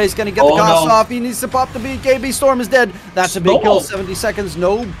in place. Gonna get the cost off. He needs to pop the BKB. Storm is dead. That's a big kill. 70 seconds.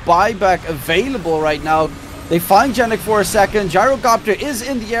 No buyback available right now. They find Genic for a second. Gyrocopter is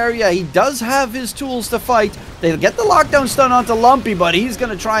in the area. He does have his tools to fight. They get the lockdown stun onto Lumpy, but he's going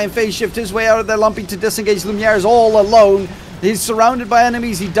to try and phase shift his way out of there. Lumpy to disengage. Lumiere is all alone. He's surrounded by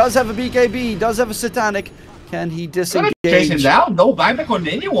enemies. He does have a BKB. He does have a Satanic. Can he disengage? Chase him down. No buyback on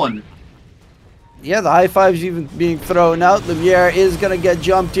anyone. Yeah, the high five's even being thrown out. Lumiere is going to get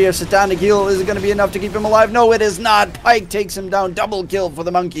jumped here. Satanic heal isn't going to be enough to keep him alive. No, it is not. Pike takes him down. Double kill for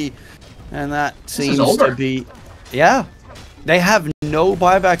the monkey. And that seems to be... Yeah. They have no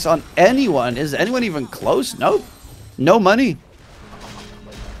buybacks on anyone. Is anyone even close? Nope. No money.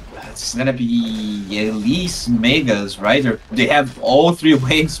 It's going to be at least Megas, right? They have all 3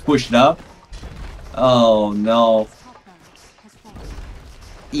 waves pushed up. Oh, no.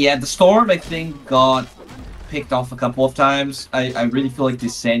 Yeah, the Storm, I think, got picked off a couple of times. I really feel like the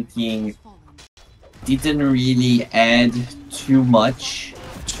Sentient didn't really add too much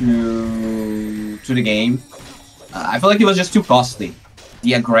to the game. I feel like it was just too costly.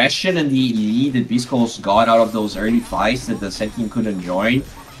 The aggression and the lead that beastcoast got out of those early fights that the Sentient couldn't join,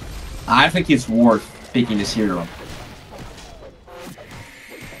 I think it's worth picking this hero.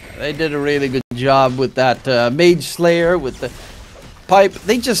 They did a really good job with that Mage Slayer, with the pipe.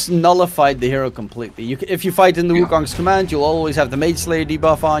 They just nullified the hero completely. If you fight in the Wukong's command, you'll always have the Mage Slayer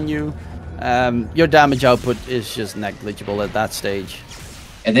debuff on you. Your damage output is just negligible at that stage.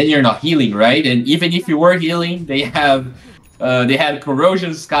 And then you're not healing, right? And even if you were healing, they had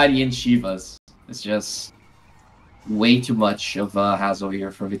Corrosion, Scotty, and Shivas. It's just way too much of a hassle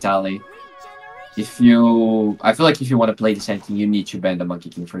here for Vitaly. I feel like if you want to play the Sentient, you need to ban the Monkey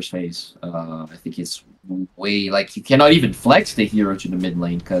King first phase. I think it's way, like, you cannot even flex the hero to the mid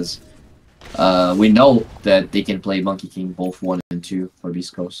lane, because we know that they can play Monkey King both 1 and 2 for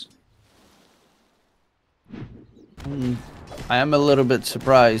Beast Coast. I am a little bit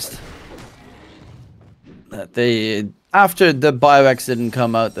surprised that they, after the buybacks didn't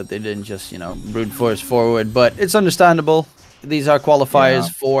come out, that they didn't just, you know, brute force forward. But it's understandable. These are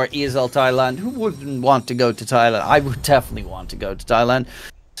qualifiers for ESL Thailand. Who wouldn't want to go to Thailand? I would definitely want to go to Thailand.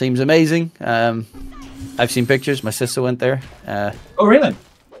 Seems amazing. I've seen pictures. My sister went there. Oh, really?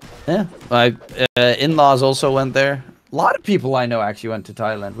 Yeah. My in-laws also went there. A lot of people I know actually went to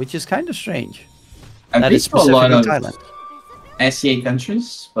Thailand, which is kind of strange. I've been to a lot of Thailand. SEA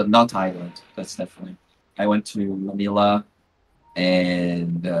countries, but not Thailand. That's definitely. I went to Manila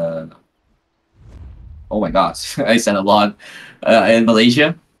and oh my gosh, I said a lot in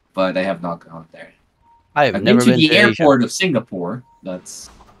Malaysia, but I have not gone there. I've never been to the airport Asia. of Singapore. I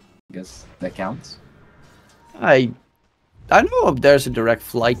guess that counts. I know there's a direct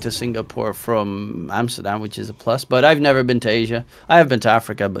flight to Singapore from Amsterdam, which is a plus, but I've never been to Asia. I have been to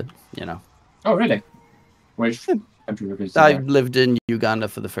Africa, but you know. Oh really? Which country were you I've lived in Uganda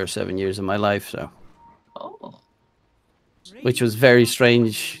for the first 7 years of my life, so. Oh. Which was very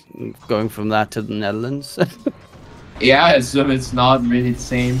strange, going from that to the Netherlands. Yeah, it's not really the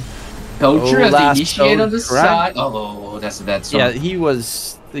same culture as the initiate on the side. Oh, that's a bad song. Yeah, he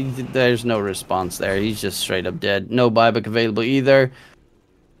was. There's no response there. He's just straight up dead. No buyback available either.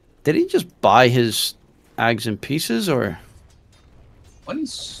 Did he just buy his Ags in pieces, or? What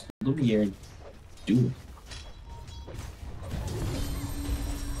is Lumiere doing?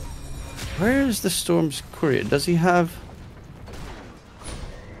 Where is the Storm's courier? Does he have?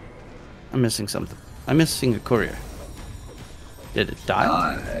 I'm missing something. I'm missing a courier. Did it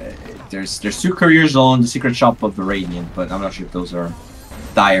die? There's 2 couriers on the secret shop of the Radiant, but I'm not sure if those are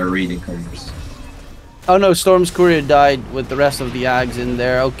dire Radiant couriers. Oh no, Storm's courier died with the rest of the Ags in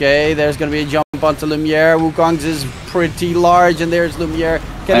there. Okay, there's gonna be a jump onto Lumiere. Wukong's is pretty large, and there's Lumiere.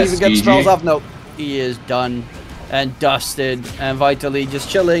 Can't even get spells off. No, he is done and dusted. And Vitaly just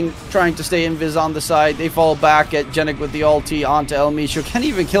chilling, trying to stay invis on the side. They fall back at Genic with the ulti onto El Misho. Can't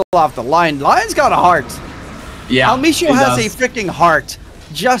even kill off the Lion. Lion's got a heart. Yeah, El Misho has a freaking heart.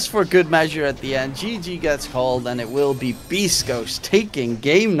 Just for good measure at the end. GG gets called, and it will be beastcoast taking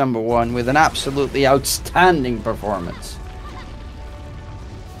game number 1 with an absolutely outstanding performance.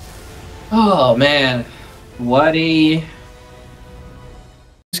 Oh man, what a...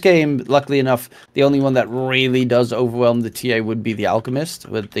 This game, luckily enough, the only one that really does overwhelm the TA would be the Alchemist,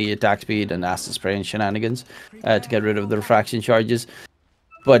 with the attack speed and acid spray and shenanigans to get rid of the refraction charges.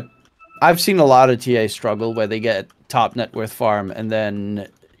 But I've seen a lot of TA struggle where they get top net worth farm and then,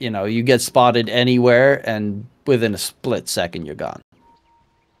 you know, you get spotted anywhere and within a split second you're gone.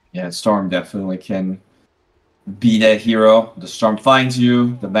 Yeah, Storm definitely can be that hero. The Storm finds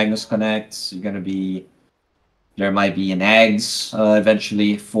you, the Magnus connects, you're gonna be... There might be an Eggs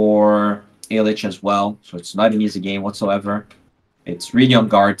eventually for Illich as well, so it's not an easy game whatsoever. It's really on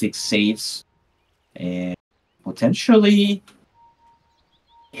guard, takes saves, and potentially...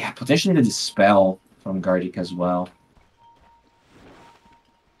 Yeah, potentially the Dispel from Gardic as well.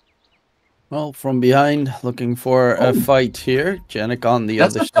 Well, from behind, looking for a fight here. Janik on the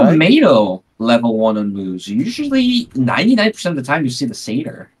other That's side. a tomato level 1 on moves. Usually, 99% of the time you see the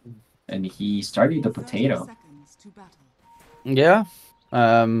Satyr. And he started the potato. Yeah.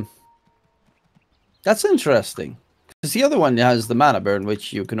 That's interesting. Because the other one has the mana burn,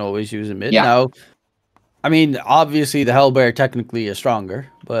 which you can always use in mid. Yeah. Now, I mean, obviously the Hellbear technically is stronger,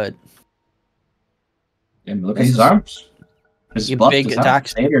 but... And look at his arms. His buff big is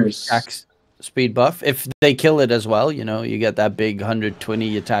attacks, Satyrs. attacks speed buff. If they kill it as well, you know, you get that big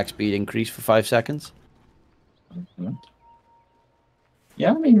 120 attack speed increase for 5 seconds. Mm-hmm.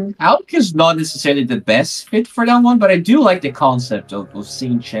 Yeah, I mean, Alk is not necessarily the best fit for that one, but I do like the concept of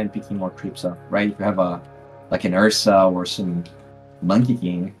seeing Chen picking more creeps up, right? If you have like an Ursa or some Monkey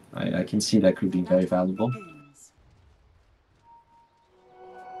King, I can see that could be very valuable.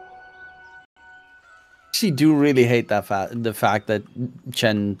 Actually do really hate that the fact that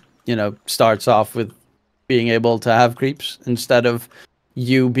Chen, you know, starts off with being able to have creeps instead of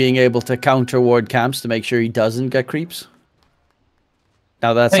you being able to counter ward camps to make sure he doesn't get creeps.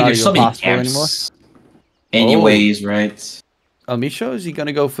 Now that's not even possible anymore. Anyways, right? Misho, is he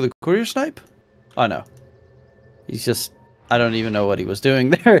gonna go for the courier snipe? Oh no. He's just, I don't even know what he was doing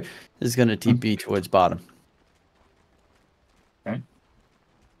there. He's gonna TP towards bottom. Okay.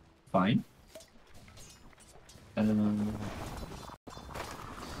 Fine.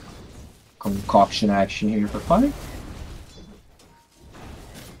 Concoction action here for fun.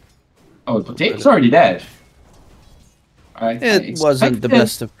 Oh, the potato's already dead. It wasn't the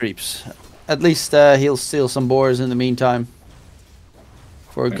best of creeps. At least he'll steal some boars in the meantime.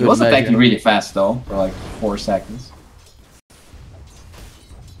 For a good measure. It was attacking really fast though, for like 4 seconds.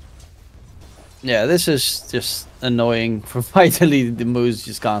 Yeah, this is just annoying for Vitally. The Moo's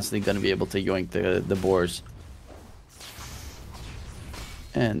just constantly going to be able to yoink the boars.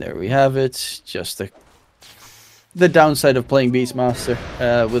 And there we have it. Just the downside of playing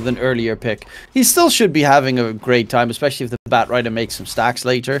Beastmaster with an earlier pick. He still should be having a great time, especially if the Batrider makes some stacks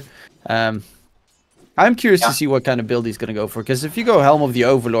later. I'm curious to see what kind of build he's going to go for, because if you go Helm of the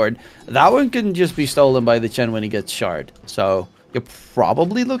Overlord, that one can just be stolen by the Chen when he gets shard. So you're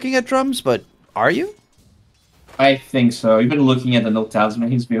probably looking at drums, but are you? I think so. Even looking at the no talisman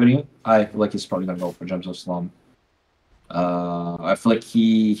he's building, I feel like he's probably going to go for Gems of Slum. I feel like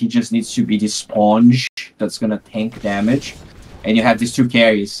he just needs to be the sponge that's gonna tank damage, and you have these 2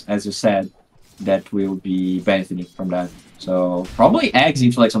 carries, as you said, that will be benefiting from that. So probably eggs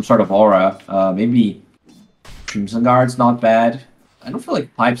into like some sort of aura. Maybe Crimson Guard's not bad. I don't feel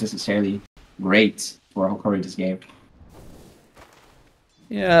like Pipe's necessarily great for Hokori this game.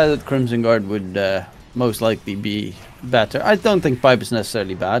 Yeah, the Crimson Guard would most likely be better. I don't think Pipe is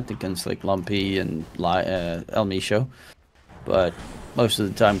necessarily bad against like Lumpy and El Misho. But most of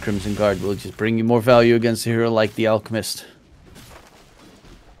the time, Crimson Guard will just bring you more value against a hero like the Alchemist.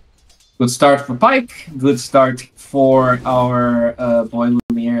 Good start for Pike. Good start for our boy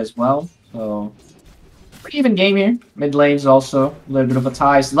Lumiere as well. So, pretty even game here. Mid lane's also a little bit of a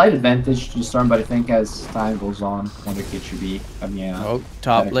tie. Slight advantage to the Storm, but I think as time goes on, Wonder Kid should be. Oh,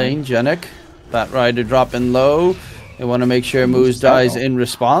 top lane, Janik. Batrider dropping low. They want to make sure Moose dies in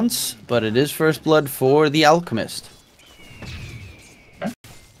response, but it is first blood for the Alchemist.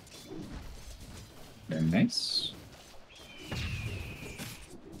 Very nice.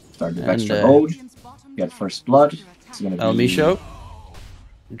 Start the extra mode. Get first blood. It's gonna be El Misho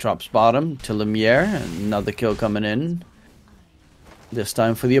drops bottom to Lumiere. Another kill coming in. This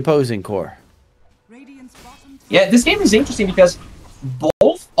time for the opposing core. Yeah, this game is interesting because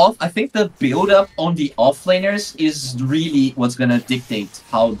I think the build-up on the offlaners is really what's gonna dictate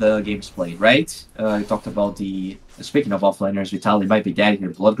how the game's played, right? I talked about speaking of offlaners, Vitaly might be dead here.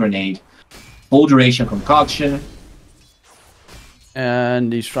 Blood Grenade. Full duration concoction.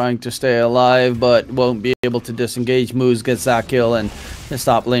 And he's trying to stay alive, but won't be able to disengage. Moose gets that kill, and the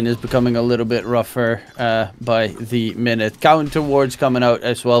top lane is becoming a little bit rougher by the minute. Counter wards coming out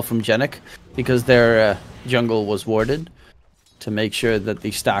as well from Janik, because their jungle was warded. to make sure that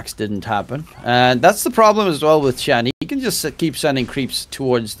the stacks didn't happen. And that's the problem as well with Chen. He can just keep sending creeps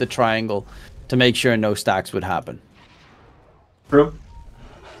towards the triangle to make sure no stacks would happen. True.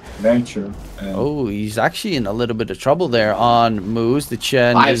 Very true. Oh, he's actually in a little bit of trouble there on Moose. The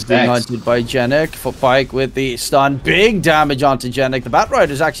Chen is being hunted by Genik. Pike with the stun. Big damage onto Genik. The Batrider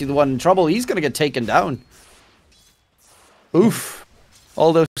is actually the one in trouble. He's going to get taken down. Oof.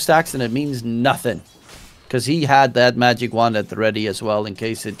 All those stacks and it means nothing. Because he had that magic wand at the ready as well in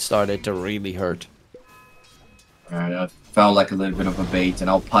case it started to really hurt. Alright, that felt like a little bit of a bait. And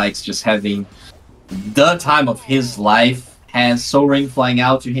now Pike's just having the time of his life. Has Soul Ring flying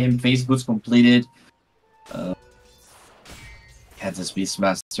out to him. Face boots completed. Had this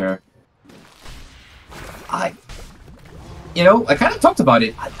Beastmaster. I kind of talked about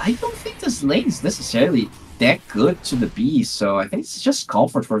it. I don't think this lane is necessarily that good to the Beast, so I think it's just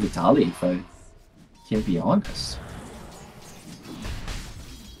comfort for Vitaly, if I can be honest.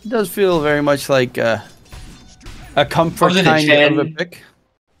 It does feel very much like a comfort kind of a pick.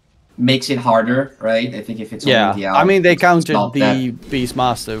 Makes it harder, right? I think if it's only the out, I mean they countered the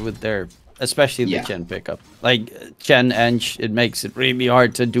Beastmaster with their, especially the Chen pickup. Like Chen Ench, it makes it really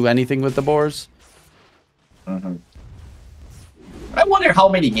hard to do anything with the boars. I wonder how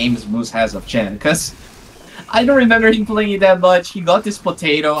many games Moose has of Chen, because I don't remember him playing it that much. He got this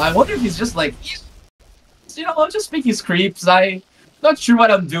potato. I wonder if he's just like, I'll just pick his creeps. I'm not sure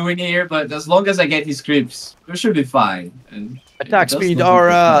what I'm doing here, but as long as I get his creeps, we should be fine. And attack speed,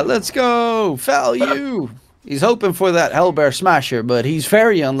 aura, let's go! Value! He's hoping for that Hellbear Smasher, but he's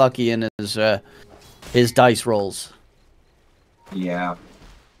very unlucky in his dice rolls. Yeah.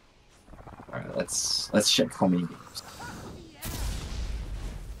 Alright, let's check how many games.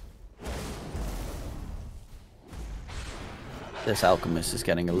 This Alchemist is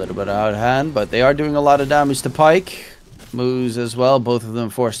getting a little bit out of hand, but they are doing a lot of damage to Pike. Moves as well, both of them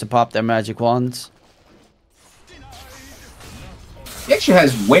forced to pop their magic wands. He actually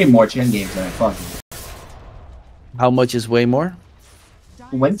has way more Chen games than I thought. How much is way more?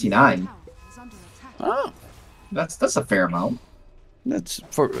 29. Oh, that's a fair amount. That's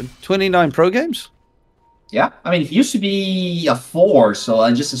for 29 pro games? Yeah, I mean, it used to be a 4, so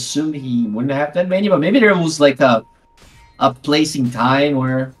I just assumed he wouldn't have that many, but maybe there was like a placing time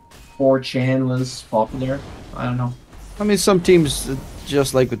where 4 Chen was popular. I don't know. I mean, some teams,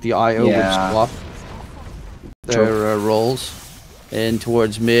 just like with the IO, would swap their roles. In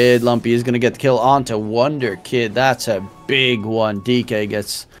towards mid, Lumpy is going to get the kill onto Wonder Kid. That's a big one. DK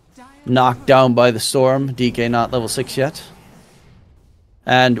gets knocked down by the storm. DK not level 6 yet.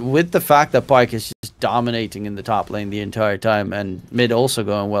 And with the fact that Pike is just dominating in the top lane the entire time, and mid also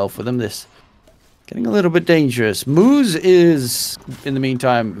going well for them, this getting a little bit dangerous. Moose is, in the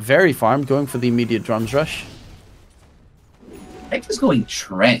meantime, very farmed, going for the immediate drums rush. Pike is going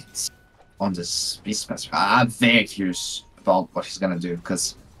trends on this Beastmaster. I'm very curious about what he's gonna do,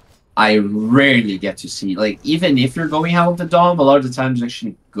 because I rarely get to see, like, even if you're going out of the Dom, a lot of the times you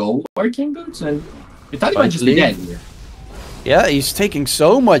actually go Arcane Boots, and you thought he might just be dead here. Yeah, he's taking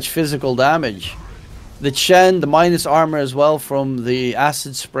so much physical damage. The Chen, the minus armor as well from the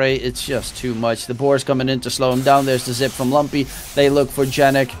acid spray, it's just too much. The boar's coming in to slow him down. There's the zip from Lumpy. They look for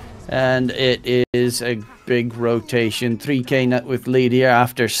Genik, and it is a big rotation. 3k net with lead here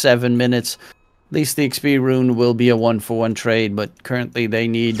after 7 minutes. At least the XP rune will be a 1-for-1 trade, but currently they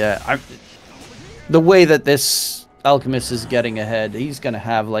need... the way that this Alchemist is getting ahead, he's going to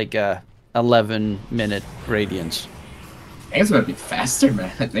have like a 11-minute radiance. I think it's going to be faster,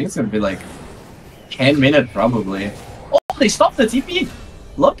 man. I think it's going to be like 10 minutes probably. Oh, they stopped the TP!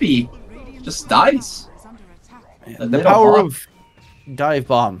 Lumpy just dies. Yeah, the power of dive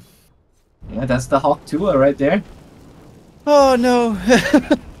bomb. Yeah, that's the Hawk Tua right there. Oh no!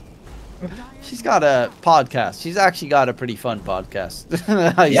 She's got a podcast. She's actually got a pretty fun podcast.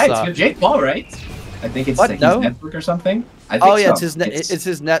 Yeah, it's with Jake Paul, right? I think it's his network or something. I think yeah, it's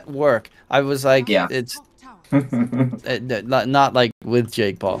his network. I was like, yeah. It's not like with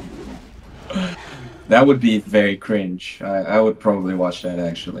Jake Paul. That would be very cringe. I would probably watch that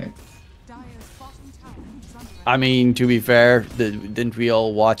actually. I mean, to be fair, didn't we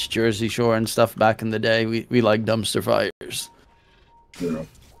all watch Jersey Shore and stuff back in the day? We like dumpster fires. True.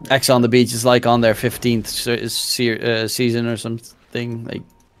 X on the Beach is like on their 15th season or something. Like,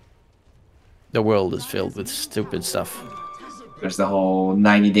 the world is filled with stupid stuff. There's the whole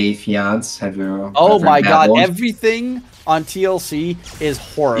 90-Day Fiance. Have you? Oh my god! Everything on TLC is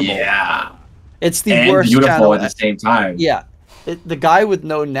horrible. Yeah. It's the and worst beautiful channel at the same time. Yeah, the guy with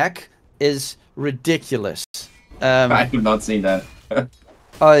no neck is ridiculous. I have not seen that.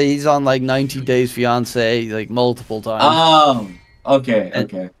 Oh, he's on like 90 Days Fiance, like multiple times. Okay, And-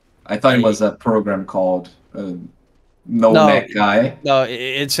 okay. I thought it was a program called No No, Neck Guy. No,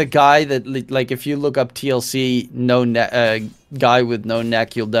 it's a guy that like if you look up TLC no neck guy with no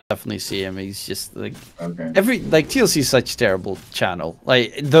neck, you'll definitely see him. He's just like Okay. TLC is such a terrible channel.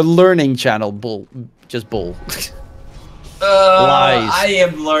 Like the learning channel bull. Lies. I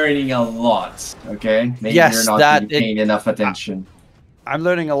am learning a lot. Okay. Maybe Yes, you're not that- paying enough attention. I'm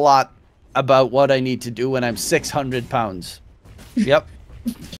learning a lot about what I need to do when I'm 600 pounds. Yep.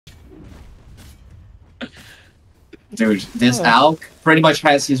 Dude, this Alk pretty much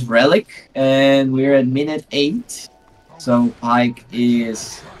has his relic, and we're at minute 8. So Pike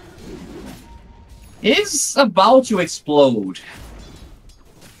is about to explode.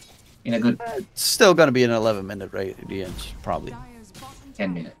 In a good It's still gonna be an 11-minute radiance, probably. Dire's bottom 10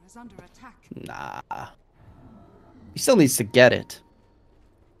 tower minutes. is under attack. Nah. He still needs to get it.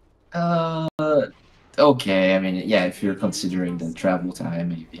 Okay, I mean, yeah, if you're considering the travel time,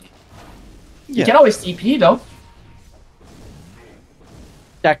 maybe. You Yeah. can always TP, though.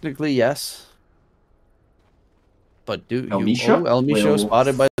 Technically, yes. But El Misha El Misha will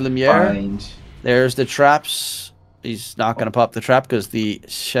spotted by Lumiere. Find... There's the traps. He's not going to pop the trap because the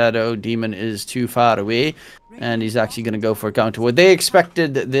Shadow Demon is too far away. And he's actually going to go for a counter ward. They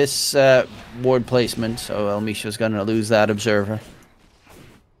expected this ward placement, so El Misha's going to lose that Observer.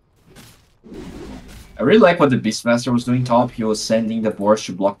 I really like what the Beastmaster was doing top. He was sending the boards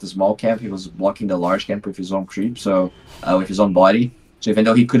to block the small camp. He was blocking the large camp with his own creep, so with his own body. So even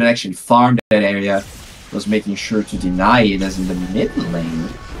though he couldn't actually farm that area, he was making sure to deny it as in the mid lane.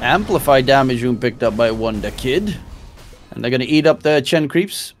 Amplified damage room picked up by Wonder Kid. And they're going to eat up the Chen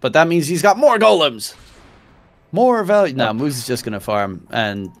creeps, but that means he's got more golems. More value. Nah, Moose is just going to farm.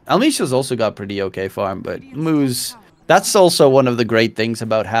 And Almisha's also got pretty okay farm, but Moose... That's also one of the great things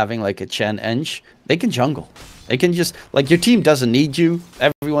about having like a Chen Ench. They can jungle. They can just... Like, your team doesn't need you.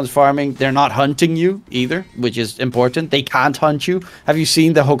 Everyone's farming. They're not hunting you either, which is important. They can't hunt you. Have you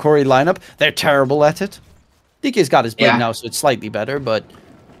seen the Hokori lineup? They're terrible at it. DK's got his blade now, so it's slightly better, but...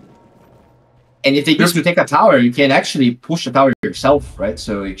 And if they use to take a tower, you can actually push the tower yourself, right?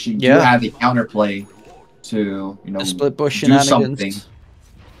 So you do have a counterplay to, you know, split push do something.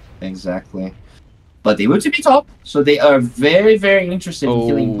 Exactly. But they went to be top, so they are very, very interested in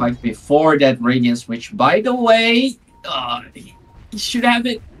killing Pike before that Radiance, which, by the way, he should have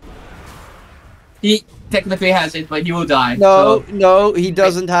it. He technically has it, but he will die. No, no, he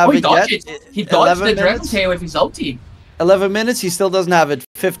doesn't have it yet. He dodged the Dragon Tail with his ulti. 11 minutes, he still doesn't have it.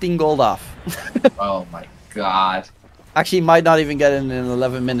 15 gold off. Oh my god. Actually, he might not even get it in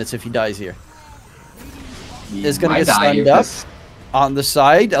 11 minutes if he dies here. He's going to get stunned up on the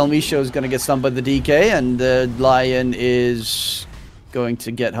side. El Misha is going to get stunned by the DK, and the Lion is going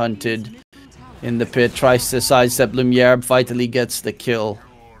to get hunted in the pit. Tries to sidestep Lumiere, vitally gets the kill.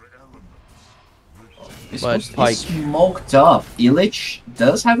 But Pike smoked up. Illich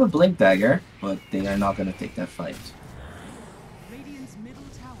does have a blink dagger, but they are not going to take that fight.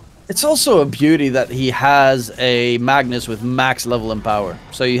 It's also a beauty that he has a Magnus with max level and power.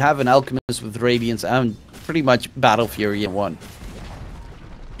 So you have an Alchemist with Radiance and pretty much Battle Fury in one.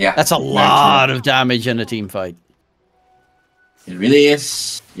 Yeah. That's a lot of damage in a team fight. It really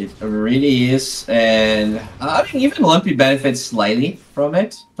is. It really is. And I mean, even Lumpy benefits slightly from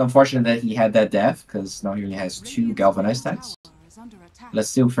it. It's unfortunate that he had that death, because now he only has 2 Galvanized stacks. Let's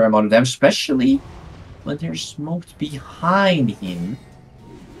still fair amount of damage, especially when they're smoked behind him.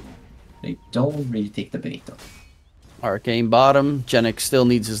 They don't really take the bait, though. Arcane bottom. Genik still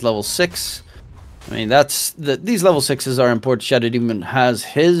needs his level 6. I mean, these level 6s are important. Shadow Demon has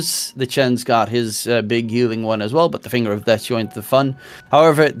his. The Chen's got his big healing one as well, but the Finger of Death joins the fun.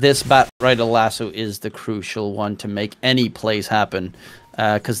 However, this Bat Rider Lasso is the crucial one to make any plays happen.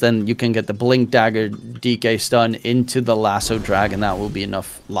 Because then you can get the Blink Dagger DK stun into the Lasso Drag, and that will be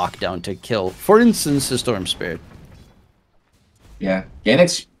enough lockdown to kill, for instance, the Storm Spirit. Yeah,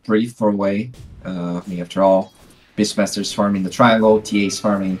 Genik's pretty far away. I mean, after all, Beastmaster's farming the triangle, TA's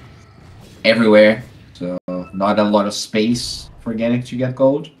farming everywhere, so not a lot of space for Genik to get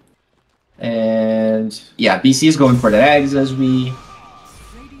gold. And yeah, BC is going for the eggs as we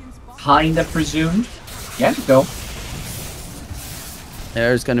kinda presumed. Genik though.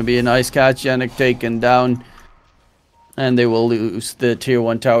 There's going to be a nice catch. Genik taken down. And they will lose the tier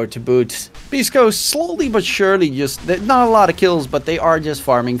 1 tower to boot. Beast Coast slowly but surely just... Not a lot of kills, but they are just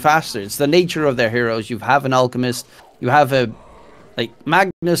farming faster. It's the nature of their heroes. You have an Alchemist. You have a... Like,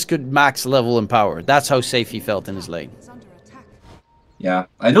 Magnus could max level and power. That's how safe he felt in his lane. Yeah,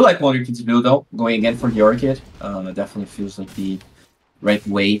 I do like Wonder Kid's build though. Going again for the Orchid. Definitely feels like the right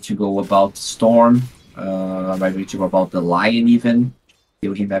way to go about the Storm, right way to go about the Lion even.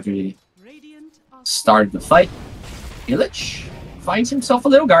 Kill him every start of the fight. Illich finds himself a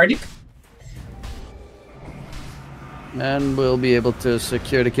little guarded. And we'll be able to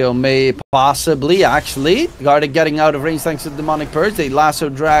secure the kill. May possibly, actually. Gardic getting out of range thanks to Demonic Purge. They lasso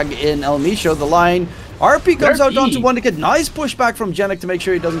drag in El Misho, the line. RP comes out onto Wonderkid. Nice pushback from Genik to make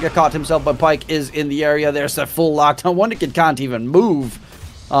sure he doesn't get caught himself, but Pyke is in the area. There's a full lockdown. Wonderkid can't even move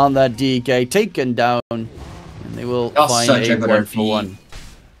on that DK. Taken down. And they will find a 1-for-1.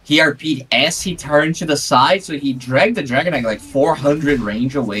 He RP'd as he turned to the side, so he dragged the Dragon Egg like 400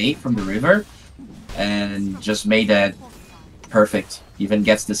 range away from the river. And just made that perfect. Even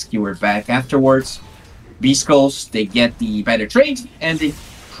gets the skewer back afterwards. beastcoast, they get the better trade, and they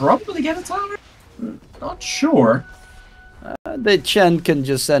probably get a tower? Not sure. The Chen can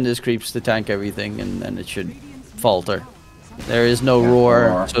just send his creeps to tank everything, and then it should falter. There is no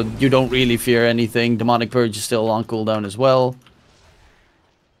roar, so you don't really fear anything. Demonic Purge is still on cooldown as well.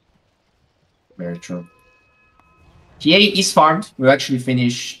 Very true. TA is farmed. We'll actually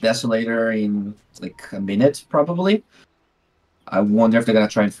finish Desolator in like a minute, probably. I wonder if they're going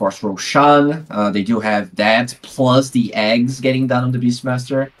to try and force Roshan. They do have that, plus the eggs getting done on the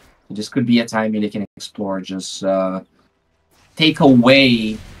Beastmaster. This could be a timing they can explore, just take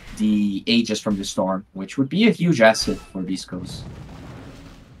away the Aegis from the Storm, which would be a huge asset for beastcoast.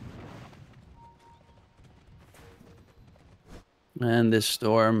 And this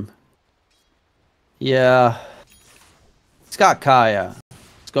Storm... Yeah... It's got Kaya.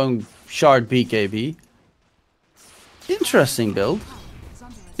 It's going Shard BKB. Interesting build.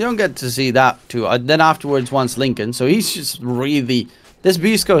 You don't get to see that too. Then afterwards wants Lincoln, so he's just really... This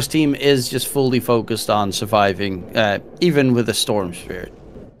Beast Coast team is just fully focused on surviving, even with a Storm Spirit.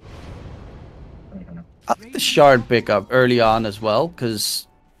 I like the Shard pickup early on as well, because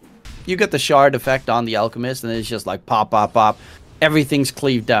you get the Shard effect on the Alchemist, and it's just like pop, pop, pop. Everything's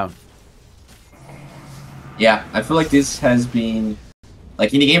cleaved down. Yeah, I feel like this has been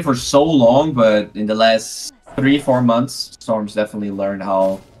like in the game for so long, but in the last 3-4 months, Storm's definitely learned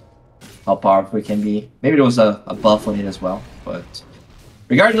how powerful it can be. Maybe there was a buff on it as well, but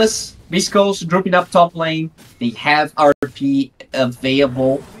regardless, beastcoast dropping up top lane. They have RP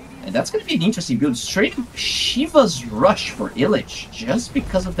available, and that's going to be an interesting build. Straight up Shiva's Rush for Illich, just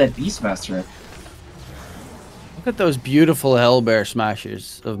because of that Beastmaster. Look at those beautiful Hellbear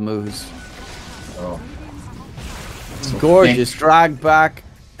smashers of moves. Oh. So gorgeous. Drag back,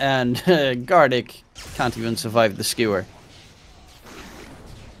 and Gardic can't even survive the skewer.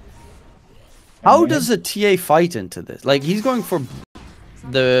 How does a TA fight into this? Like, he's going for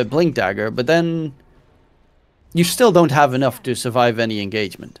the Blink Dagger, but then you still don't have enough to survive any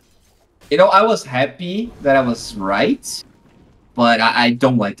engagement. You know, I was happy that I was right, but I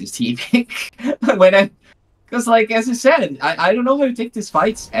don't like this TA pick. Because, like, as I said, I don't know how to take these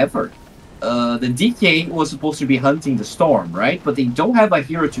fights ever. The DK was supposed to be hunting the Storm, right? But they don't have a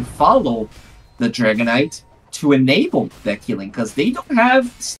hero to follow the Dragonite to enable that killing, because they don't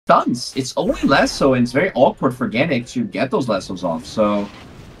have stuns. It's only lasso, and it's very awkward for Genik to get those lassos off. So,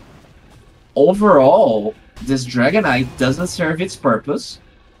 overall, this Dragonite doesn't serve its purpose,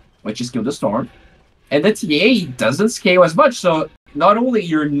 which is kill the Storm. And the TA doesn't scale as much, so not only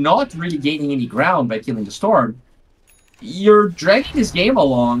you're not really gaining any ground by killing the Storm, you're dragging this game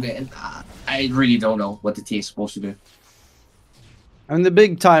along, and I really don't know what the TA is supposed to do. I mean, the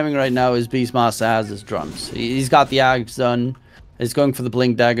big timing right now is Beastmaster has his drums. He's got the Ags done. He's going for the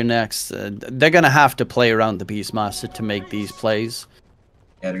Blink Dagger next. They're going to have to play around the Beastmaster to make these plays.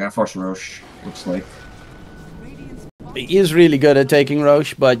 Yeah, they're going to force Roche, looks like. He is really good at taking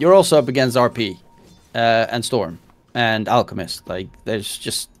Roche, but you're also up against RP and Storm and Alchemist. Like, there's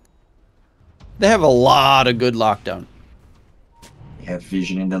just... They have a lot of good lockdown. They have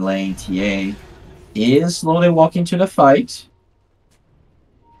vision in the lane. TA is slowly walking to the fight.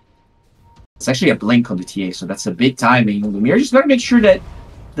 It's actually a blink on the TA, so that's a big timing. Lumiere just gotta make sure that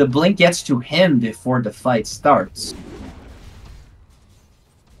the blink gets to him before the fight starts.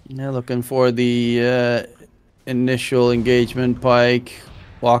 Yeah, looking for the initial engagement. Pyke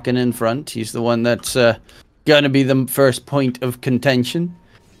walking in front. He's the one that's gonna be the first point of contention.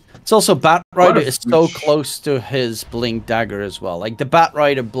 It's also Batrider is so close to his Blink Dagger as well. Like the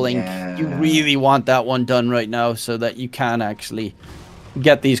Batrider Blink, you really want that one done right now so that you can actually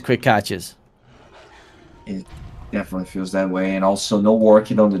get these quick catches. It definitely feels that way, and also no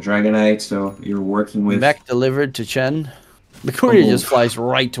working on the Dragonite, so you're working with... Mech delivered to Chen. The courier just flies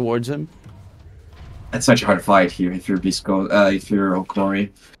right towards him. That's such a hard fight here if you're beastcoast, if you're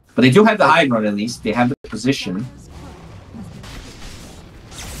Hokori. But they do have the high ground at least. They have the position.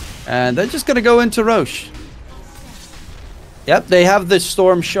 And they're just going to go into Roche. Yep, they have the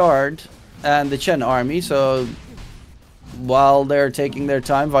Storm Shard and the Chen army, so while they're taking their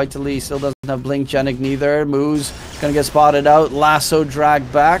time, Vitali still doesn't have Blink Genic neither. Moose going to get spotted out, Lasso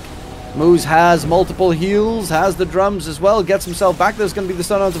dragged back. Moose has multiple heals, has the drums as well, gets himself back. There's going to be the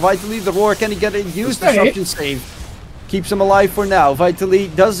stun onto Vitali. The roar, can he get it used? Disruption save. Keeps him alive for now. Vitali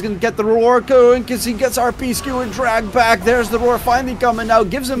doesn't get the roar going because he gets RP skewered, dragged back. There's the roar finally coming out.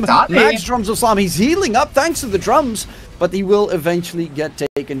 Gives him max drums of slam. He's healing up thanks to the drums, but he will eventually get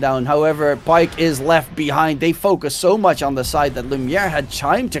taken down. However, Pyke is left behind. They focus so much on the side that Lumiere had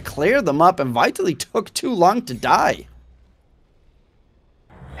time to clear them up, and Vitali took too long to die.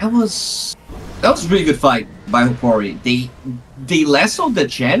 That was a really good fight by Hokori. They lassoed the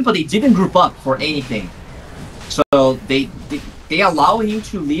Chen, but they didn't group up for anything. So they allow him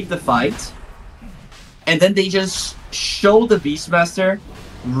to leave the fight, and then they just show the Beastmaster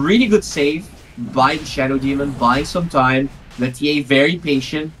really good save by the Shadow Demon, buying some time. The TA very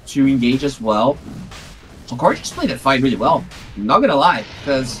patient to engage as well. Hokori just played that fight really well. I'm not gonna lie,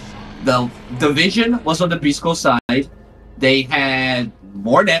 because the vision was on the Beast Coast side. They had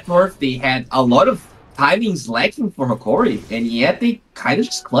more network. They had a lot of timings lacking for Hokori, and yet they kind of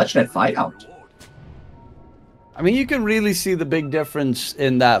just clutched that fight out. I mean, you can really see the big difference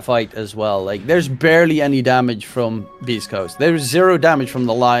in that fight as well. Like, there's barely any damage from Beast Coast. There's 0 damage from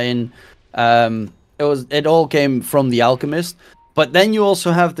the Lion. It all came from the Alchemist. But then you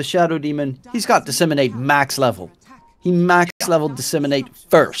also have the Shadow Demon. He's got Disseminate max level. He max leveled Disseminate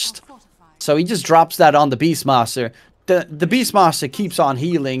first. So he just drops that on the Beastmaster. The Beastmaster keeps on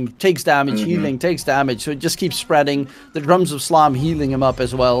healing, takes damage, healing, takes damage. So it just keeps spreading. The Drums of Slam healing him up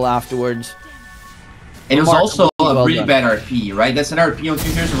as well afterwards. And it was also a really bad RP, right? That's an RP on 2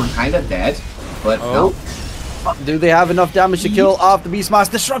 heroes that were kind of dead, but no. Do they have enough damage to kill off the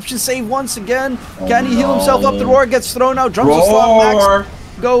Beastmaster? Disruption save once again. Can he heal himself up? The roar gets thrown out. Drums of Slam max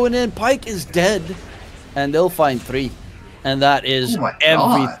going in. Pyke is dead, and they'll find 3. And that is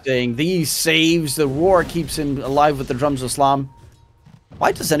everything. These saves, the roar keeps him alive with the Drums of Slam.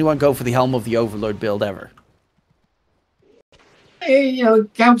 Why does anyone go for the Helm of the Overlord build ever? Hey, you know,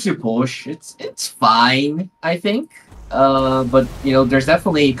 counter push. It's fine, I think. But you know, there's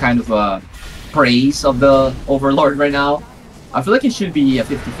definitely kind of a praise of the Overlord right now. I feel like it should be a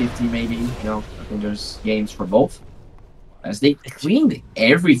 50-50 maybe. You know, I think there's games for both. As they cleaned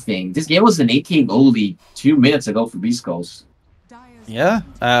everything. This game was an 8K only 2 minutes ago for Beast Coast. Yeah,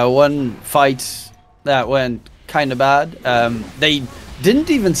 one fight that went kind of bad. They didn't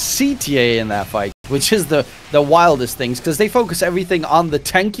even see TA in that fight, which is the wildest things, because they focus everything on the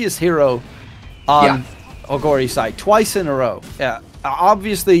tankiest hero on Hokori's side twice in a row. Yeah,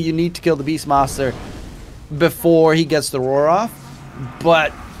 obviously you need to kill the Beastmaster before he gets the roar off,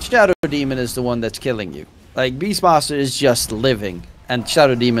 but Shadow Demon is the one that's killing you. Like, Beastmaster is just living, and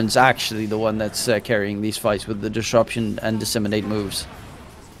Shadow Demon's actually the one that's carrying these fights with the disruption and disseminate moves.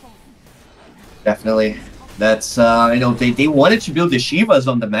 Definitely. That's, you know, they wanted to build the Shivas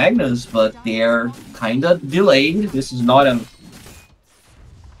on the Magnus, but they're kind of delayed. This is not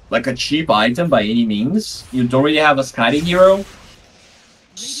like a cheap item by any means. You don't really have a Scotty hero,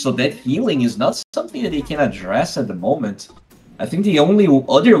 so that healing is not something that they can address at the moment. I think the only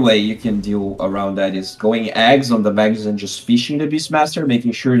other way you can deal around that is going eggs on the Magnus and just fishing the Beastmaster,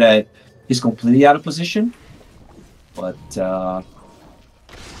 making sure that he's completely out of position. But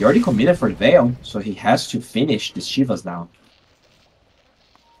he already committed for the Veil, so he has to finish the Shivas now.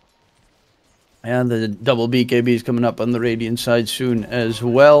 And the double BKB is coming up on the Radiant side soon as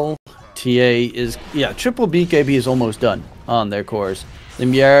well. TA is, yeah, triple BKB is almost done on their cores.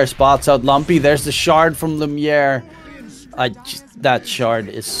 Lumiere spots out Lumpy. There's the shard from Lumiere. That shard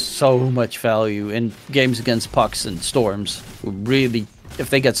is so much value in games against Pucks and Storms. Really, if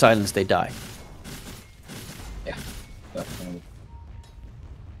they get silenced, they die. Yeah, definitely.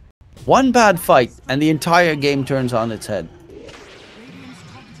 One bad fight, and the entire game turns on its head.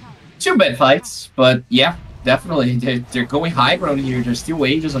 2 bad fights, but yeah, definitely. They're going high ground here. There's still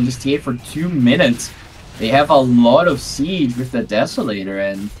ages on this TA for 2 minutes. They have a lot of siege with the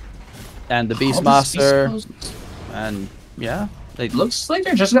Desolator and the Beastmaster. And yeah, it looks like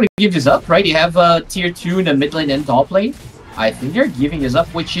they're just gonna give this up, right? You have tier 2 in the mid lane and top lane. I think they're giving this up,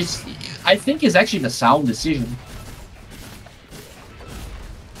 which is, I think, is actually the sound decision.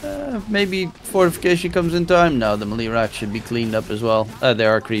 Maybe fortification comes in time. No, the melee rack should be cleaned up as well.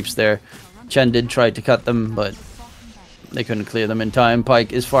 There are creeps there. Chen did try to cut them, but they couldn't clear them in time.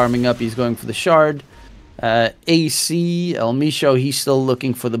 Pyke is farming up. He's going for the shard. AC, El Misho, he's still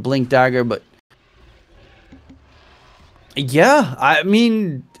looking for the blink dagger, but yeah, I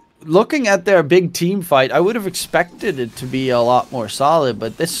mean, looking at their big team fight, I would have expected it to be a lot more solid,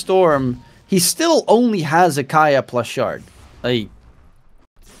 but this Storm, he still only has a Kaya plus Shard. Like,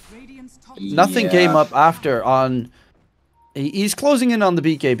 Radiant's top nothing came up after on... He's closing in on the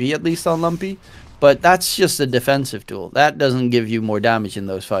BKB, at least on Lumpy, but that's just a defensive tool. That doesn't give you more damage in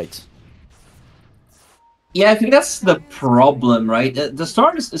those fights. Yeah, I think that's the problem, right? The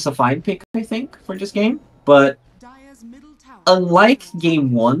Storm is a fine pick, I think, for this game, but Dire's middle tower. unlike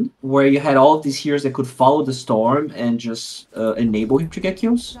game 1, where you had all of these heroes that could follow the Storm and just enable him to get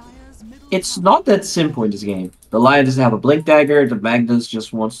kills, Dire's middle it's tower. not that simple in this game. The Lion doesn't have a Blink Dagger, the Magnus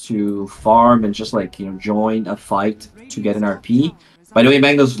just wants to farm and just like, join a fight to get an RP. By the way,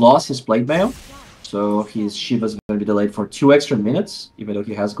 Magnus lost his Blade Mail, so his Shiva's going to be delayed for 2 extra minutes, even though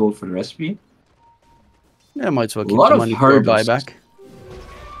he has gold for the recipe. Yeah, might as well keep lot the of money for a hurdles. buyback.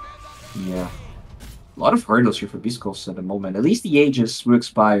 Yeah. A lot of hurdles here for beastcoast at the moment. At least the Aegis will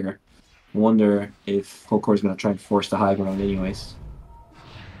expire. Wonder if Hokori is going to try and force the high ground anyways.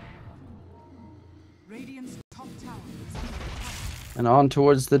 Radiant's top tower is under attack. And on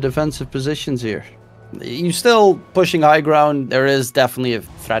towards the defensive positions here. You're still pushing high ground. There is definitely a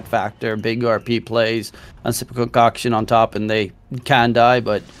threat factor. Big RP plays, Unsip Concoction on top, and they can die.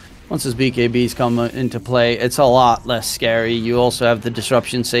 But once his BKBs come into play, it's a lot less scary. You also have the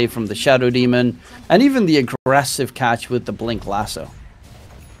disruption save from the Shadow Demon, and even the aggressive catch with the Blink Lasso.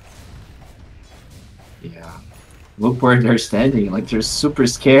 Yeah. Look where they're standing. Like, they're super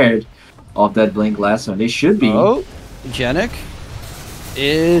scared of that Blink Lasso. And they should be. Oh, Genic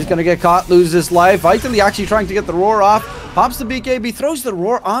is going to get caught, lose his life. Vitally actually trying to get the Roar off. Pops the BKB, throws the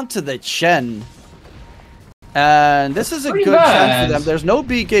Roar onto the Chen. And this is a Pretty good chance for bad. them. There's no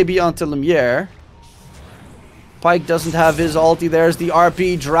BKB onto Lumiere. Pyke doesn't have his ulti. There's the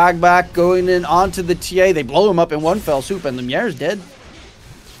RP drag back going in onto the TA. They blow him up in one fell swoop, and Lumiere's dead.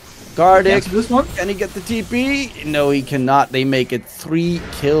 Gardic, Answer this one? can he get the TP? No, he cannot. They make it 3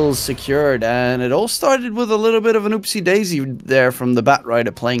 kills secured, and it all started with a little bit of an oopsie daisy there from the Bat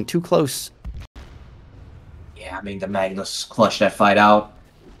Rider playing too close. Yeah, I mean, the Magnus clutched that fight out.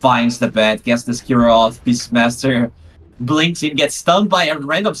 Finds the bat, gets the Skira off. Beastmaster blinks in, gets stunned by a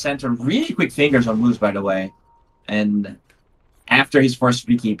random center. Really quick fingers on moves, by the way. And after his first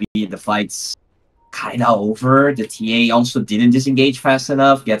BKB, the fight's kind of over. The TA also didn't disengage fast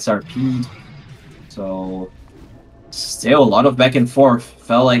enough, gets RP'd. So, still a lot of back and forth.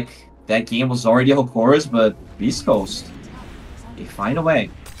 Felt like that game was already Hokori's, but Beast Coast, they find a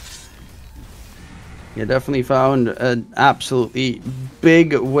way. You definitely found an absolutely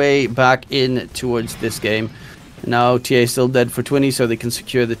big way back in towards this game. Now TA still dead for 20, so they can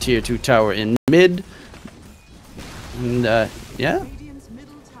secure the tier 2 tower in mid. And yeah, Radiant's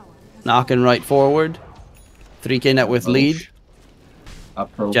middle tower has knocking right forward. 3k net worth lead.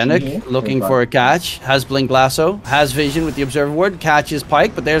 Approaching here. Genic looking for a catch. Has Blink Lasso. Has Vision with the Observer Ward. Catches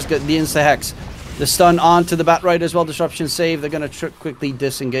Pyke, but there's the Insta-Hex. The stun onto the Bat Rider as well. Disruption save. They're going to quickly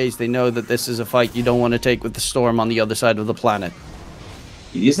disengage. They know that this is a fight you don't want to take with the Storm on the other side of the planet.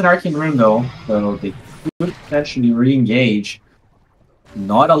 It is an Arcane Room though, so they could potentially re-engage.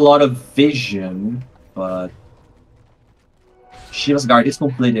 Not a lot of vision, but Shiva's Guard is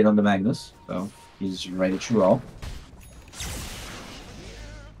completed on the Magnus, so he's ready to roll.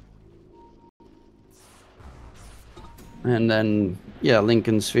 And then, yeah,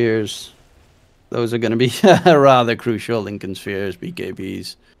 Lincoln Spheres. Those are going to be rather crucial. Lincoln Spheres,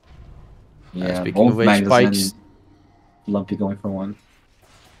 BKBs. Yeah, speaking both of which, Magnus Pikes. and Lumpy going for one.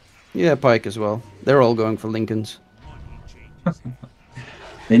 Yeah, Pyke as well. They're all going for Lincolns.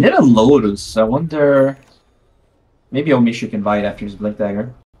 They need a Lotus. I wonder. Maybe Omishu can buy it after his Blink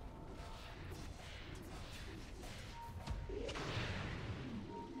Dagger.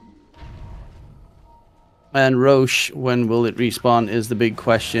 And Roche, when will it respawn is the big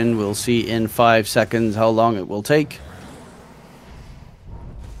question. We'll see in 5 seconds how long it will take.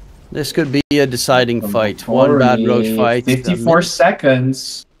 This could be a deciding fight. One bad Roche fight. 54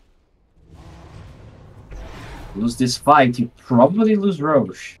 seconds. Lose this fight, you probably lose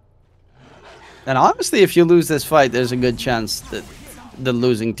Roche. And honestly, if you lose this fight, there's a good chance that the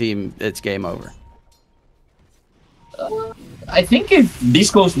losing team, it's game over. I think if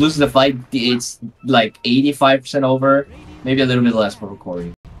Beast Coast loses the fight, it's like 85% over. Maybe a little bit less for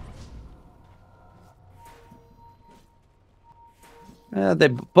Hokori.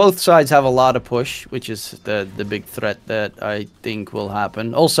 Both sides have a lot of push, which is the big threat that I think will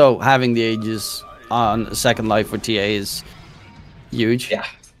happen. Also, having the Aegis on a second life for TA is huge. Yeah,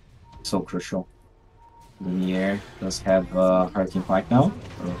 so crucial. Lumiere does have Hurricane Pike now,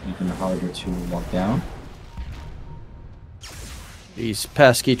 so even harder to lock down. These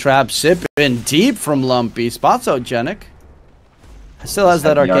pesky traps sipping deep from Lumpy. Spots out Genic. Still has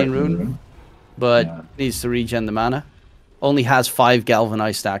that arcane rune, but needs to regen the mana. Only has 5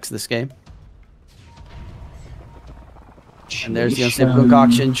 galvanized stacks this game. And there's the unstable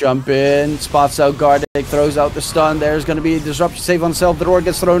concoction, jump in, spots out Gardic, throws out the stun. There's going to be a disruption save on self. The door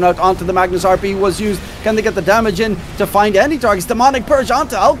gets thrown out onto the Magnus. RP was used. Can they get the damage in to find any targets? Demonic Purge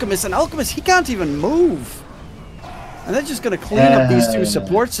onto Alchemist, and Alchemist, he can't even move. And they're just going to clean up these 2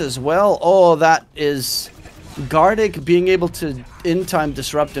 supports as well. Oh, that is Gardic being able to in time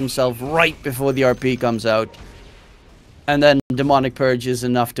disrupt himself right before the RP comes out. And then Demonic Purge is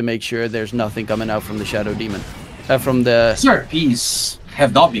enough to make sure there's nothing coming out from the Shadow Demon. From the RPs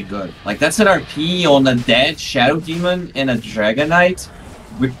have not been good. Like, that's an RP on a dead Shadow Demon and a Dragon Knight.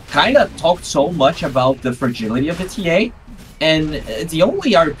 We kind of talked so much about the fragility of the TA, and the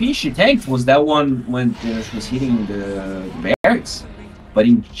only RP she tanked was that one when she was hitting the barracks. But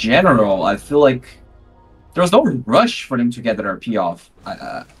in general, I feel like there was no rush for them to get that RP off.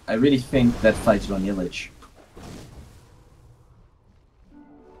 I really think that fight's on Illich.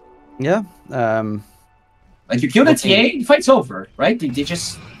 Yeah. Like, you kill the TA, the fight's over, right? They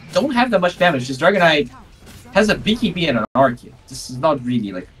just don't have that much damage. This Dragon Knight has a BKB and an Arcade. This is not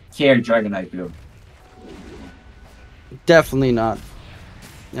really, like, care Dragon Knight build. Definitely not.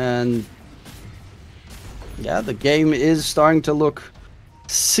 And yeah, the game is starting to look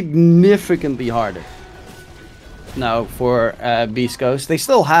significantly harder now for Beast Coast. They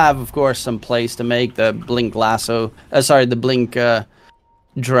still have, of course, some plays to make. The Blink Lasso, the Blink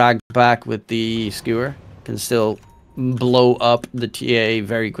drag back with the Skewer can still blow up the TA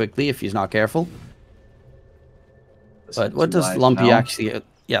very quickly if he's not careful. But what does Lumpy actually...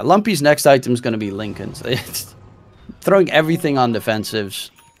 Yeah, Lumpy's next item is going to be Lincoln's. It's throwing everything on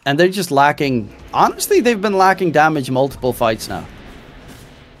defensives. And they're just lacking... Honestly, they've been lacking damage multiple fights now.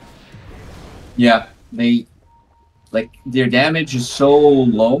 Yeah, their damage is so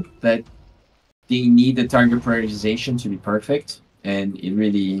low that they need the target prioritization to be perfect. And it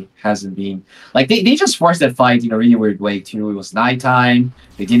really hasn't been... Like, they just forced that fight in a really weird way, too. It was nighttime.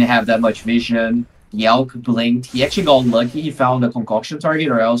 They didn't have that much vision. Yelk blinked. He actually got lucky. He found a concoction target,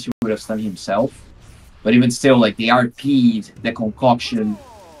 or else he would have stunned himself. But even still, like, they RP'd the concoction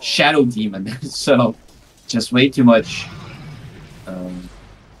Shadow Demon. So, just way too much...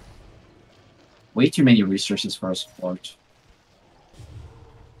 way too many resources for our support.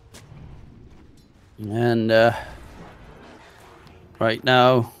 And, right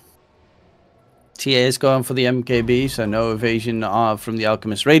now, TA is going for the MKB, so no evasion from the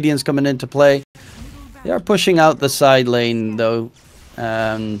Alchemist Radiance coming into play. They are pushing out the side lane, though.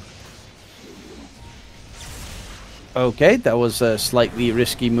 Okay, that was a slightly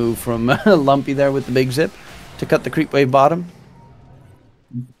risky move from Lumpy there with the big zip to cut the creep wave bottom.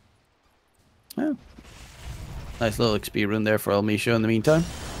 Yeah. Nice little XP rune there for El Misho in the meantime.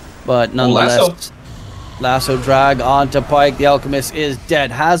 But nonetheless... Lasso drag onto Pike. The Alchemist is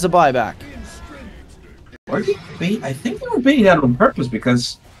dead. Has a buyback. I think they were baiting that on purpose,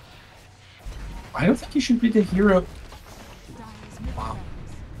 because I don't think you should be the hero. Wow.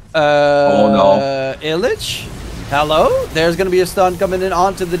 Oh no. Illich? Hello? There's going to be a stun coming in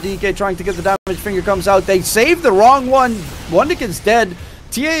onto the DK, trying to get the damage. Finger comes out. They saved the wrong one. Wonderkin's dead.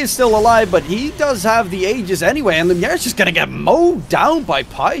 TA is still alive, but he does have the Aegis anyway, and Lumiere's just going to get mowed down by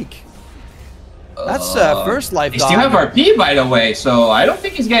Pike. That's first life. They still have RP, by the way, so I don't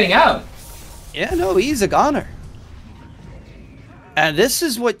think he's getting out. Yeah, no, he's a goner. And this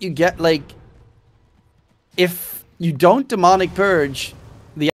is what you get, like, if you don't Demonic Purge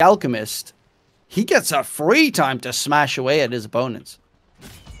the Alchemist, he gets a free time to smash away at his opponents.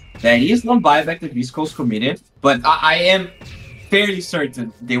 Yeah, he is one buyback that Beast Coast committed, but I am fairly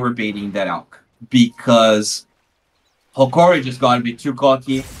certain they were baiting that out, because Hokori just got a bit too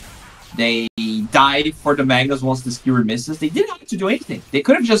cocky. They died for the Magnus once the skewer misses. They didn't have to do anything. They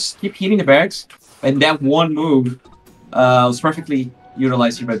could have just kept hitting the barracks, and that one move was perfectly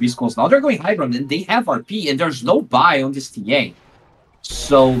utilized here by Beast Coast. Now they're going high ground, and they have RP, and there's no buy on this TA.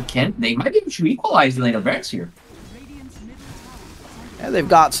 So they might be able to equalize the lane of barracks here. Yeah, they've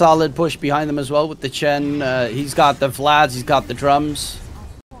got solid push behind them as well with the Chen. He's got the Vlads, he's got the drums,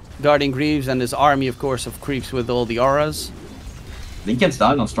 guarding Greaves, and his army, of course, of creeps with all the auras. Lincoln's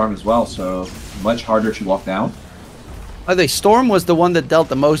down on Storm as well, so much harder to walk down. I think Storm was the one that dealt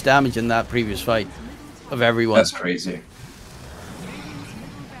the most damage in that previous fight of everyone. That's crazy.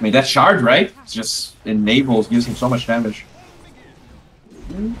 I mean, that shard, right? It just enables using so much damage.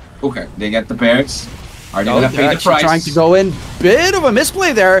 Okay, they get the barracks. Are they gonna pay the price? Trying to go in. Bit of a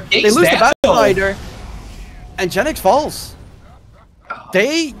misplay there. They lose the Batrider. And Genix falls.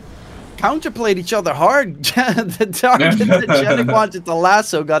 They counterplayed each other hard. The target that Jenik wanted to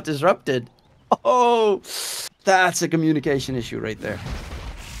lasso got disrupted. Oh, that's a communication issue right there.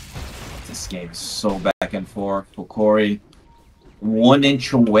 This game is so back and forth. Hokori 1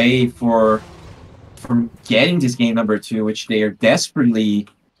 inch away from getting this game number 2, which they are desperately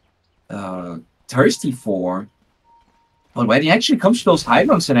thirsty for. But when it actually comes to those high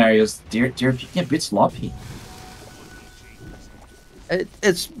ground scenarios, they're picking a bit sloppy.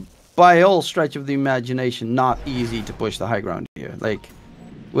 It's by all stretch of the imagination not easy to push the high ground here. Like,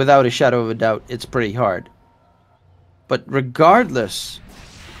 without a shadow of a doubt, it's pretty hard. But regardless,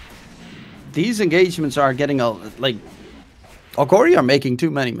 these engagements are getting like Hokori are making too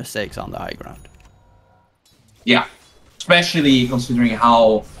many mistakes on the high ground. Yeah, especially considering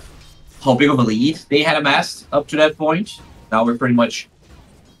how big of a lead they had amassed up to that point. Now we're pretty much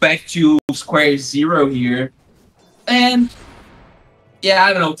back to square zero here, and yeah,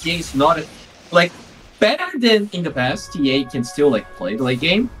 I don't know. TA is not like better than in the past. TA can still like play the late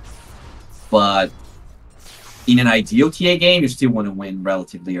game, but in an ideal TA game, you still want to win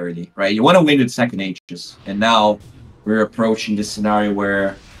relatively early, right? You want to win with second H's, and now we're approaching this scenario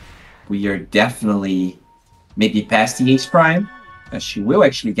where we are definitely maybe past TA's prime. She will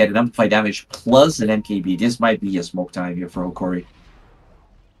actually get an amplified damage plus an MKB. This might be a smoke time here for Hokori.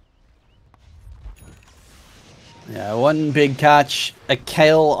 Yeah, one big catch, a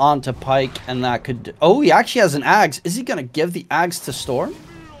kill onto Pike, and that could... Oh, he actually has an Axe. Is he going to give the Axe to Storm?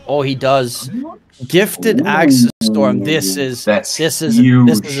 Oh, he does. Gifted Axe to Storm. This is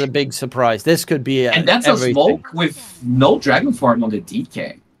a big surprise. This could be and that's everything. A smoke with no Dragon Form on the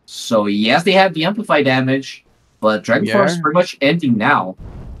DK. So yes, they have the amplified damage, but Dragon Form is pretty much ending now.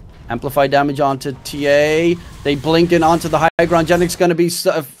 Amplified damage onto TA. They blink in onto the high ground. Jenik's going to be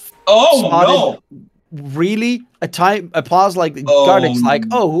oh spotted. No! Really? A pause like Gardic's like,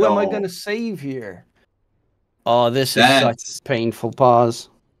 oh, who am I going to save here? Oh, this is such a painful pause.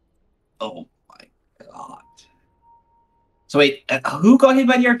 Oh my god. So wait, who got hit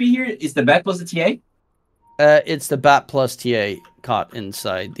by the RP here? Is the bat plus the TA? It's the bat plus TA caught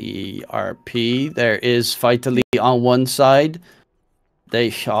inside the RP. There is Vitally on one side.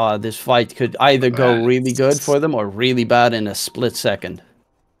 This fight could either go really good for them or really bad in a split second.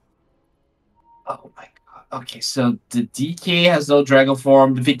 Oh my god. Okay, so the DK has no Dragon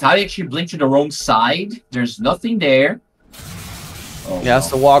Form. The Vitali actually blinked to the wrong side. There's nothing there. Oh, he has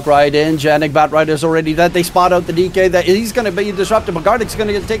to walk right in. Jenik, Bat Rider's already dead. They spot out the DK. That he's going to be disrupted. But Gardic's going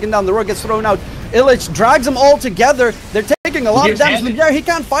to get taken down. The rook gets thrown out. Illich drags them all together. They're taking a lot of damage. Yeah, he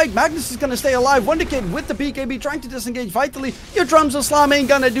can't fight. Magnus is going to stay alive. Wonder Kid with the BKB trying to disengage Vitally. Your drums of Slam ain't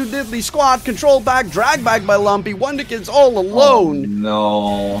going to do diddly squat. Control back. Drag back by Lumpy. Wonder Kid's all alone.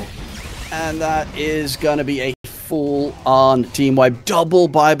 Oh, no. And that is going to be a full-on team wipe. Double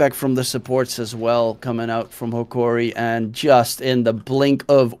buyback from the supports as well coming out from Hokori. And just in the blink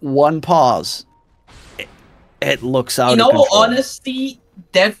of one pause, it looks out of control. In all honesty,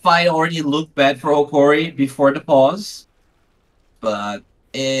 that fight already looked bad for Hokori before the pause. But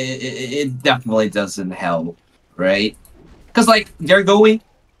it definitely doesn't help, right? Because, like,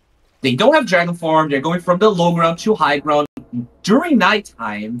 they don't have Dragon Form. They're going from the low ground to high ground during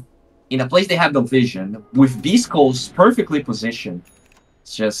nighttime. In a place they have no vision, with beastcoast perfectly positioned.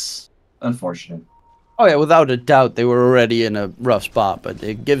 It's just unfortunate. Oh yeah, without a doubt, they were already in a rough spot, but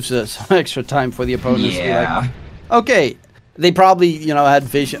it gives us some extra time for the opponents to be like, okay, they probably, had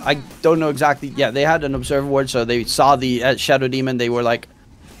vision. I don't know exactly. Yeah, they had an observer ward, so they saw the Shadow Demon. They were like,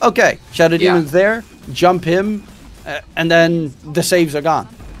 okay, Shadow Demon's there, jump him, and then the saves are gone.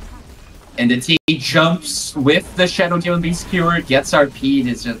 And the T jumps with the Shadow Demon being secured, gets RP'd.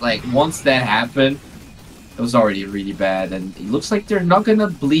 It's just like, once that happened, it was already really bad. And it looks like they're not gonna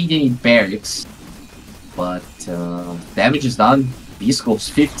bleed any barracks. But damage is done.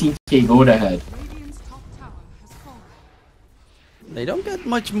 Beastcoast 15k gold ahead. They don't get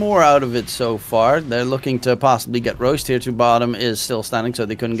much more out of it so far. They're looking to possibly get Roast here to bottom is still standing, so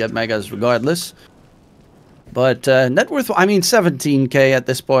they couldn't get Megas regardless. But net worth, I mean, 17k at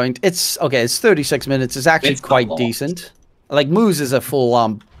this point. It's 36 minutes. It's actually quite decent. Like, Moose is a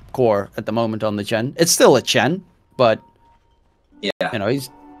full-on core at the moment on the Chen. It's still a Chen, but,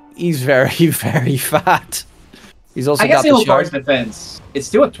 he's very, very fat. He's also got the Hokori's defense. It's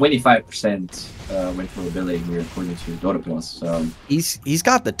still at 25% win probability here, according to Dota2. So. He's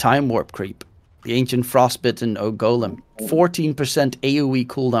got the time warp creep. The Ancient Frostbitten Golem. 14% AoE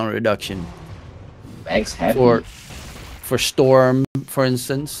cooldown reduction. For Storm, for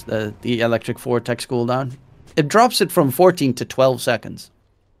instance, the Electric Vortex cooldown, it drops it from 14 to 12 seconds.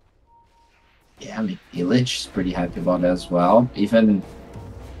 Yeah, I mean, Illich is pretty happy about that as well. Even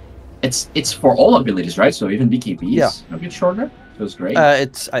It's for all abilities, right? So even BKBs a bit shorter. Feels great. I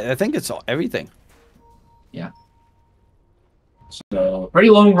think it's everything. Yeah. So pretty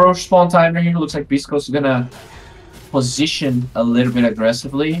long Roche spawn timer here. Looks like beastcoast is gonna position a little bit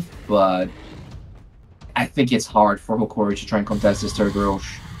aggressively, but I think it's hard for Hokori to try and contest this third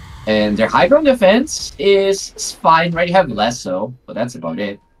Roche. And their high ground defense is fine, right? You have Lasso, but that's about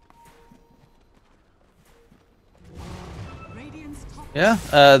it. Yeah,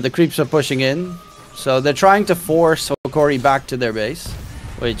 the creeps are pushing in, so they're trying to force Hokori back to their base,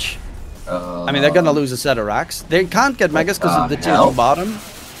 which, I mean, they're gonna lose a set of racks. They can't get megas because of the tier 2 bottom.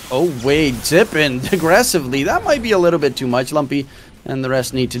 Oh wait, zipping aggressively. That might be a little bit too much, Lumpy, and the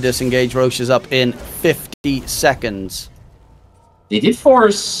rest need to disengage. Roche is up in 50 seconds. They did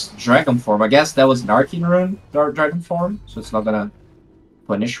force Dragon Form. I guess that was an Arcane Rune, Dragon Form, so it's not gonna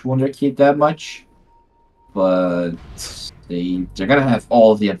punish Wonderkid that much, but they're gonna have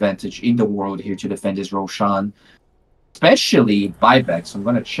all the advantage in the world here to defend this Roshan, especially buyback. So I'm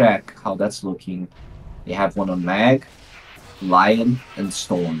gonna check how that's looking. They have one on Mag, Lion, and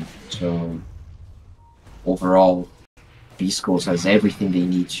Storm. So overall, beastcoast has everything they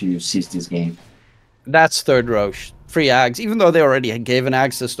need to seize this game. That's third Roche. Free Ags, even though they already had given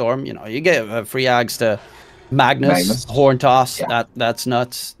Ags to Storm, you know, you give free Ags to Magnus. Horn Toss. Yeah. That's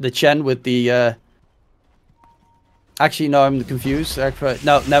nuts. The Chen with the. Actually, no, I'm confused.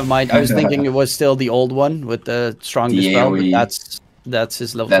 No, never mind. I was thinking it was still the old one with the strongest spell. That's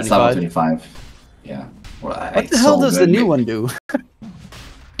his level 25. That's level 25. Yeah. Well, what the hell does the new one do?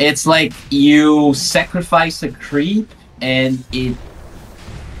 It's like you sacrifice a creep and it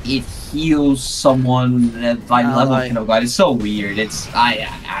heals someone by level kind of god. It's so weird.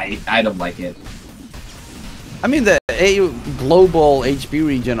 I don't like it. I mean, the global HP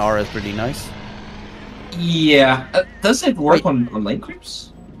regen aura is pretty nice. Yeah. Does it work on lane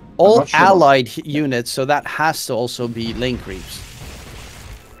creeps? All allied units, so that has to also be lane creeps.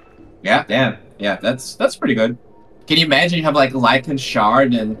 Yeah, damn. Yeah, that's pretty good. Can you imagine you have like Lycan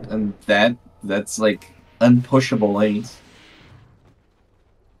Shard and that's like unpushable lanes?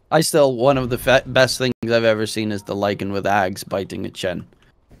 One of the best things I've ever seen is the Lycan with Ags biting a Chen.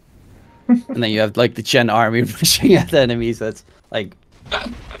 And then you have like the Chen army pushing at enemies. That's like,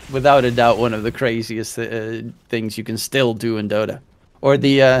 without a doubt, one of the craziest things you can still do in Dota. Or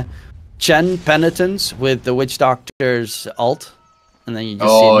the Chen Penitence with the Witch Doctor's ult. And then you just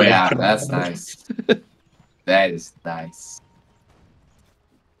see yeah, that's nice. That is nice.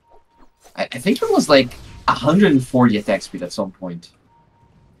 I think it was like 140 attack speed at some point.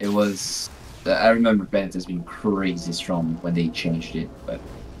 It was... I remember Penitence being crazy strong when they changed it, but...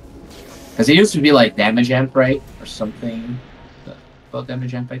 Because it used to be like damage amp, right? Or something. About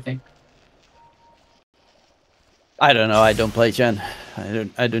damage amp, I think. I don't know. I don't play Chen.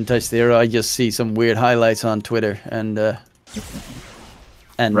 I don't touch the hero. I just see some weird highlights on Twitter and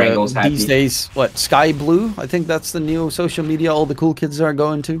these days, what, Sky Blue? I think that's the new social media all the cool kids are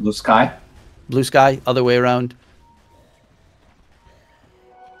going to. Blue Sky? Blue Sky, other way around.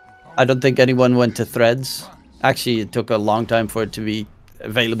 I don't think anyone went to Threads. Actually, it took a long time for it to be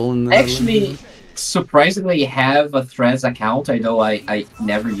available in the Actually, surprisingly, I have a Threads account. I know I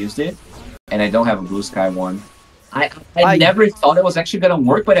never used it, and I don't have a Blue Sky one. I never thought it was actually going to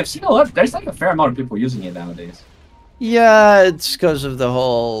work, but I've seen a lot. There's like a fair amount of people using it nowadays. Yeah, it's because of the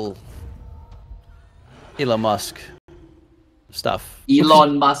whole Elon Musk stuff.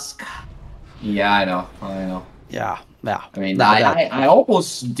 Elon Musk. Yeah, I know. Yeah. I mean, I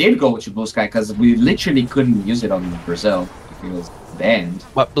almost did go to Blue Sky because we literally couldn't use it on Brazil. It was banned.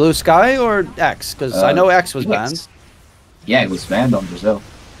 What, Blue Sky or X? Because I know X was banned. Yeah, it was banned on Brazil.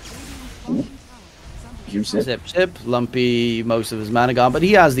 Ooh. Zip. Lumpy, most of his mana gone, but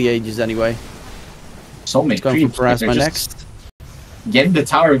he has the ages anyway. So many creeps. My next. Getting the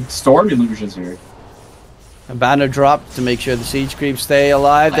Tower of Storm illusions here. A banner drop to make sure the siege creeps stay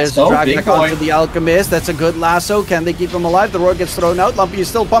alive. There's the drag back onto the Alchemist. That's a good lasso. Can they keep him alive? The roar gets thrown out. Lumpy is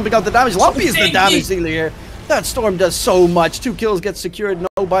still pumping out the damage. Lumpy is the damage dealer here. That Storm does so much. 2 kills get secured. No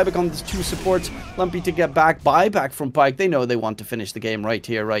buyback on the 2 supports. Lumpy to get back. Buyback from Pyke. They know they want to finish the game right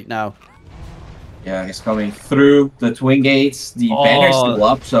here, right now. Yeah, he's coming through the twin gates. The banner's still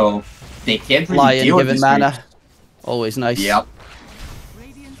up, so they can't really Lion deal with given this mana. creep. Always nice. Yep.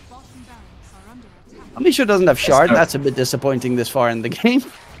 Amisha doesn't have shard. That's a bit disappointing this far in the game.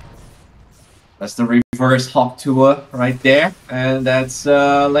 That's the reverse Hawk Tua right there. And that's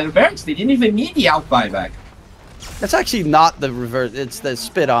Leonard Barracks. They didn't even need the out buyback. That's actually not the reverse. It's the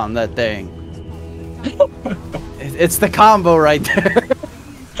spit on that thing. It's the combo right there.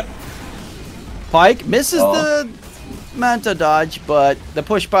 Pyke misses the Manta dodge, but the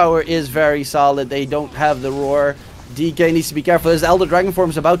push power is very solid. They don't have the roar. DK needs to be careful. His Elder Dragon Form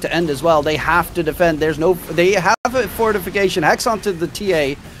is about to end as well. They have to defend. They have a fortification. Hex onto the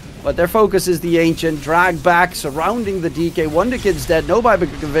TA, but their focus is the Ancient. Drag back, surrounding the DK. Wonder Kid's dead. No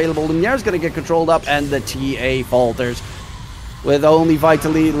buyback available. Lumiere's going to get controlled up, and the TA falters. With only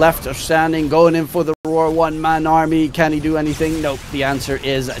Vitally left standing, going in for the Roar one-man army. Can he do anything? Nope. The answer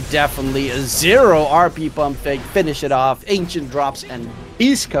is definitely a 0 RP pump fake. Finish it off. Ancient drops, and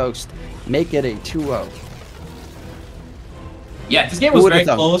East Coast make it a 2-0. Yeah, this game was very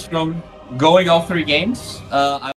close from going all 3 games.